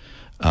it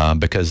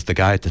because the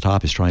guy at the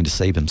top is trying to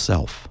save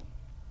himself.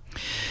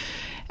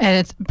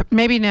 And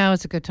maybe now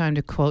is a good time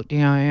to quote, I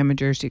Am a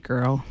Jersey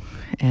Girl,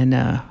 and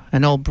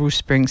an old Bruce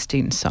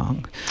Springsteen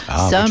song.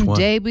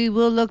 Someday we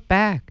will look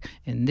back,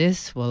 and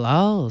this will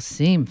all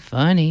seem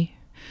funny.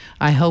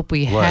 I hope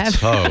we Let's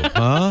have.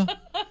 hope,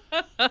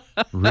 huh?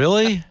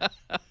 Really?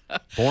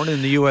 Born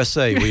in the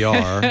USA, we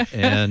are,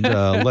 and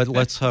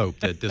let's hope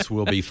that this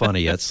will be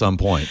funny at some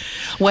point.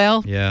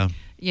 Well, yeah.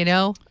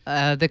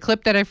 The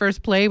clip that I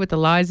first played with the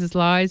lies is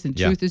lies and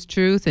truth is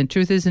truth and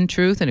truth isn't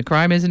truth and a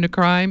crime isn't a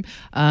crime.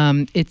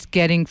 It's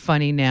getting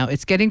funny now.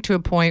 It's getting to a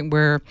point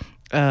where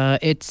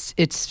it's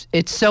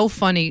so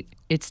funny.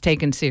 It's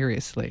taken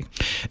seriously.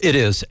 It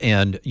is,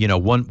 and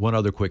one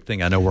other quick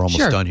thing. I know we're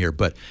almost done here,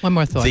 but one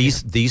more thought.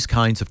 These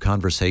kinds of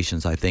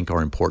conversations, I think,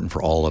 are important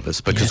for all of us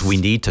because we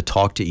need to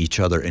talk to each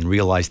other and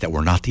realize that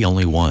we're not the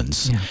only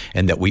ones,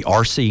 and that we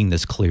are seeing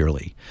this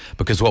clearly.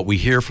 Because what we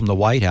hear from the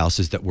White House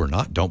is that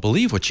don't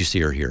believe what you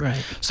see or hear.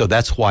 Right. So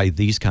that's why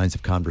these kinds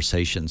of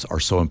conversations are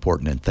so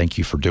important. And thank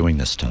you for doing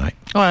this tonight.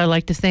 Well, I'd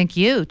like to thank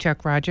you,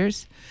 Chuck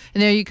Rogers.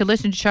 And there you can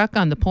listen to Chuck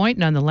on The Point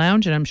and on The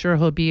Lounge, and I'm sure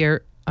he'll be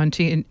on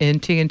in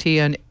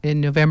TNT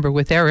in November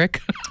with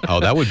Eric. Oh,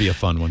 that would be a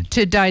fun one.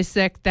 To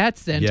dissect that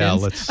sentence.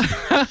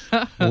 Yeah,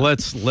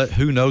 let's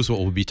who knows what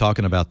we'll be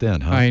talking about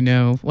then, huh? I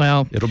know.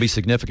 Well, it'll be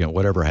significant,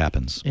 whatever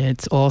happens.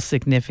 It's all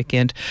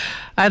significant.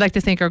 I'd like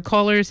to thank our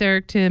callers,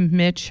 Eric, Tim,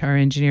 Mitch, our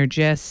engineer,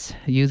 Jess,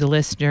 you, the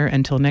listener.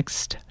 Until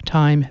next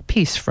time,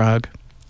 peace, Frog.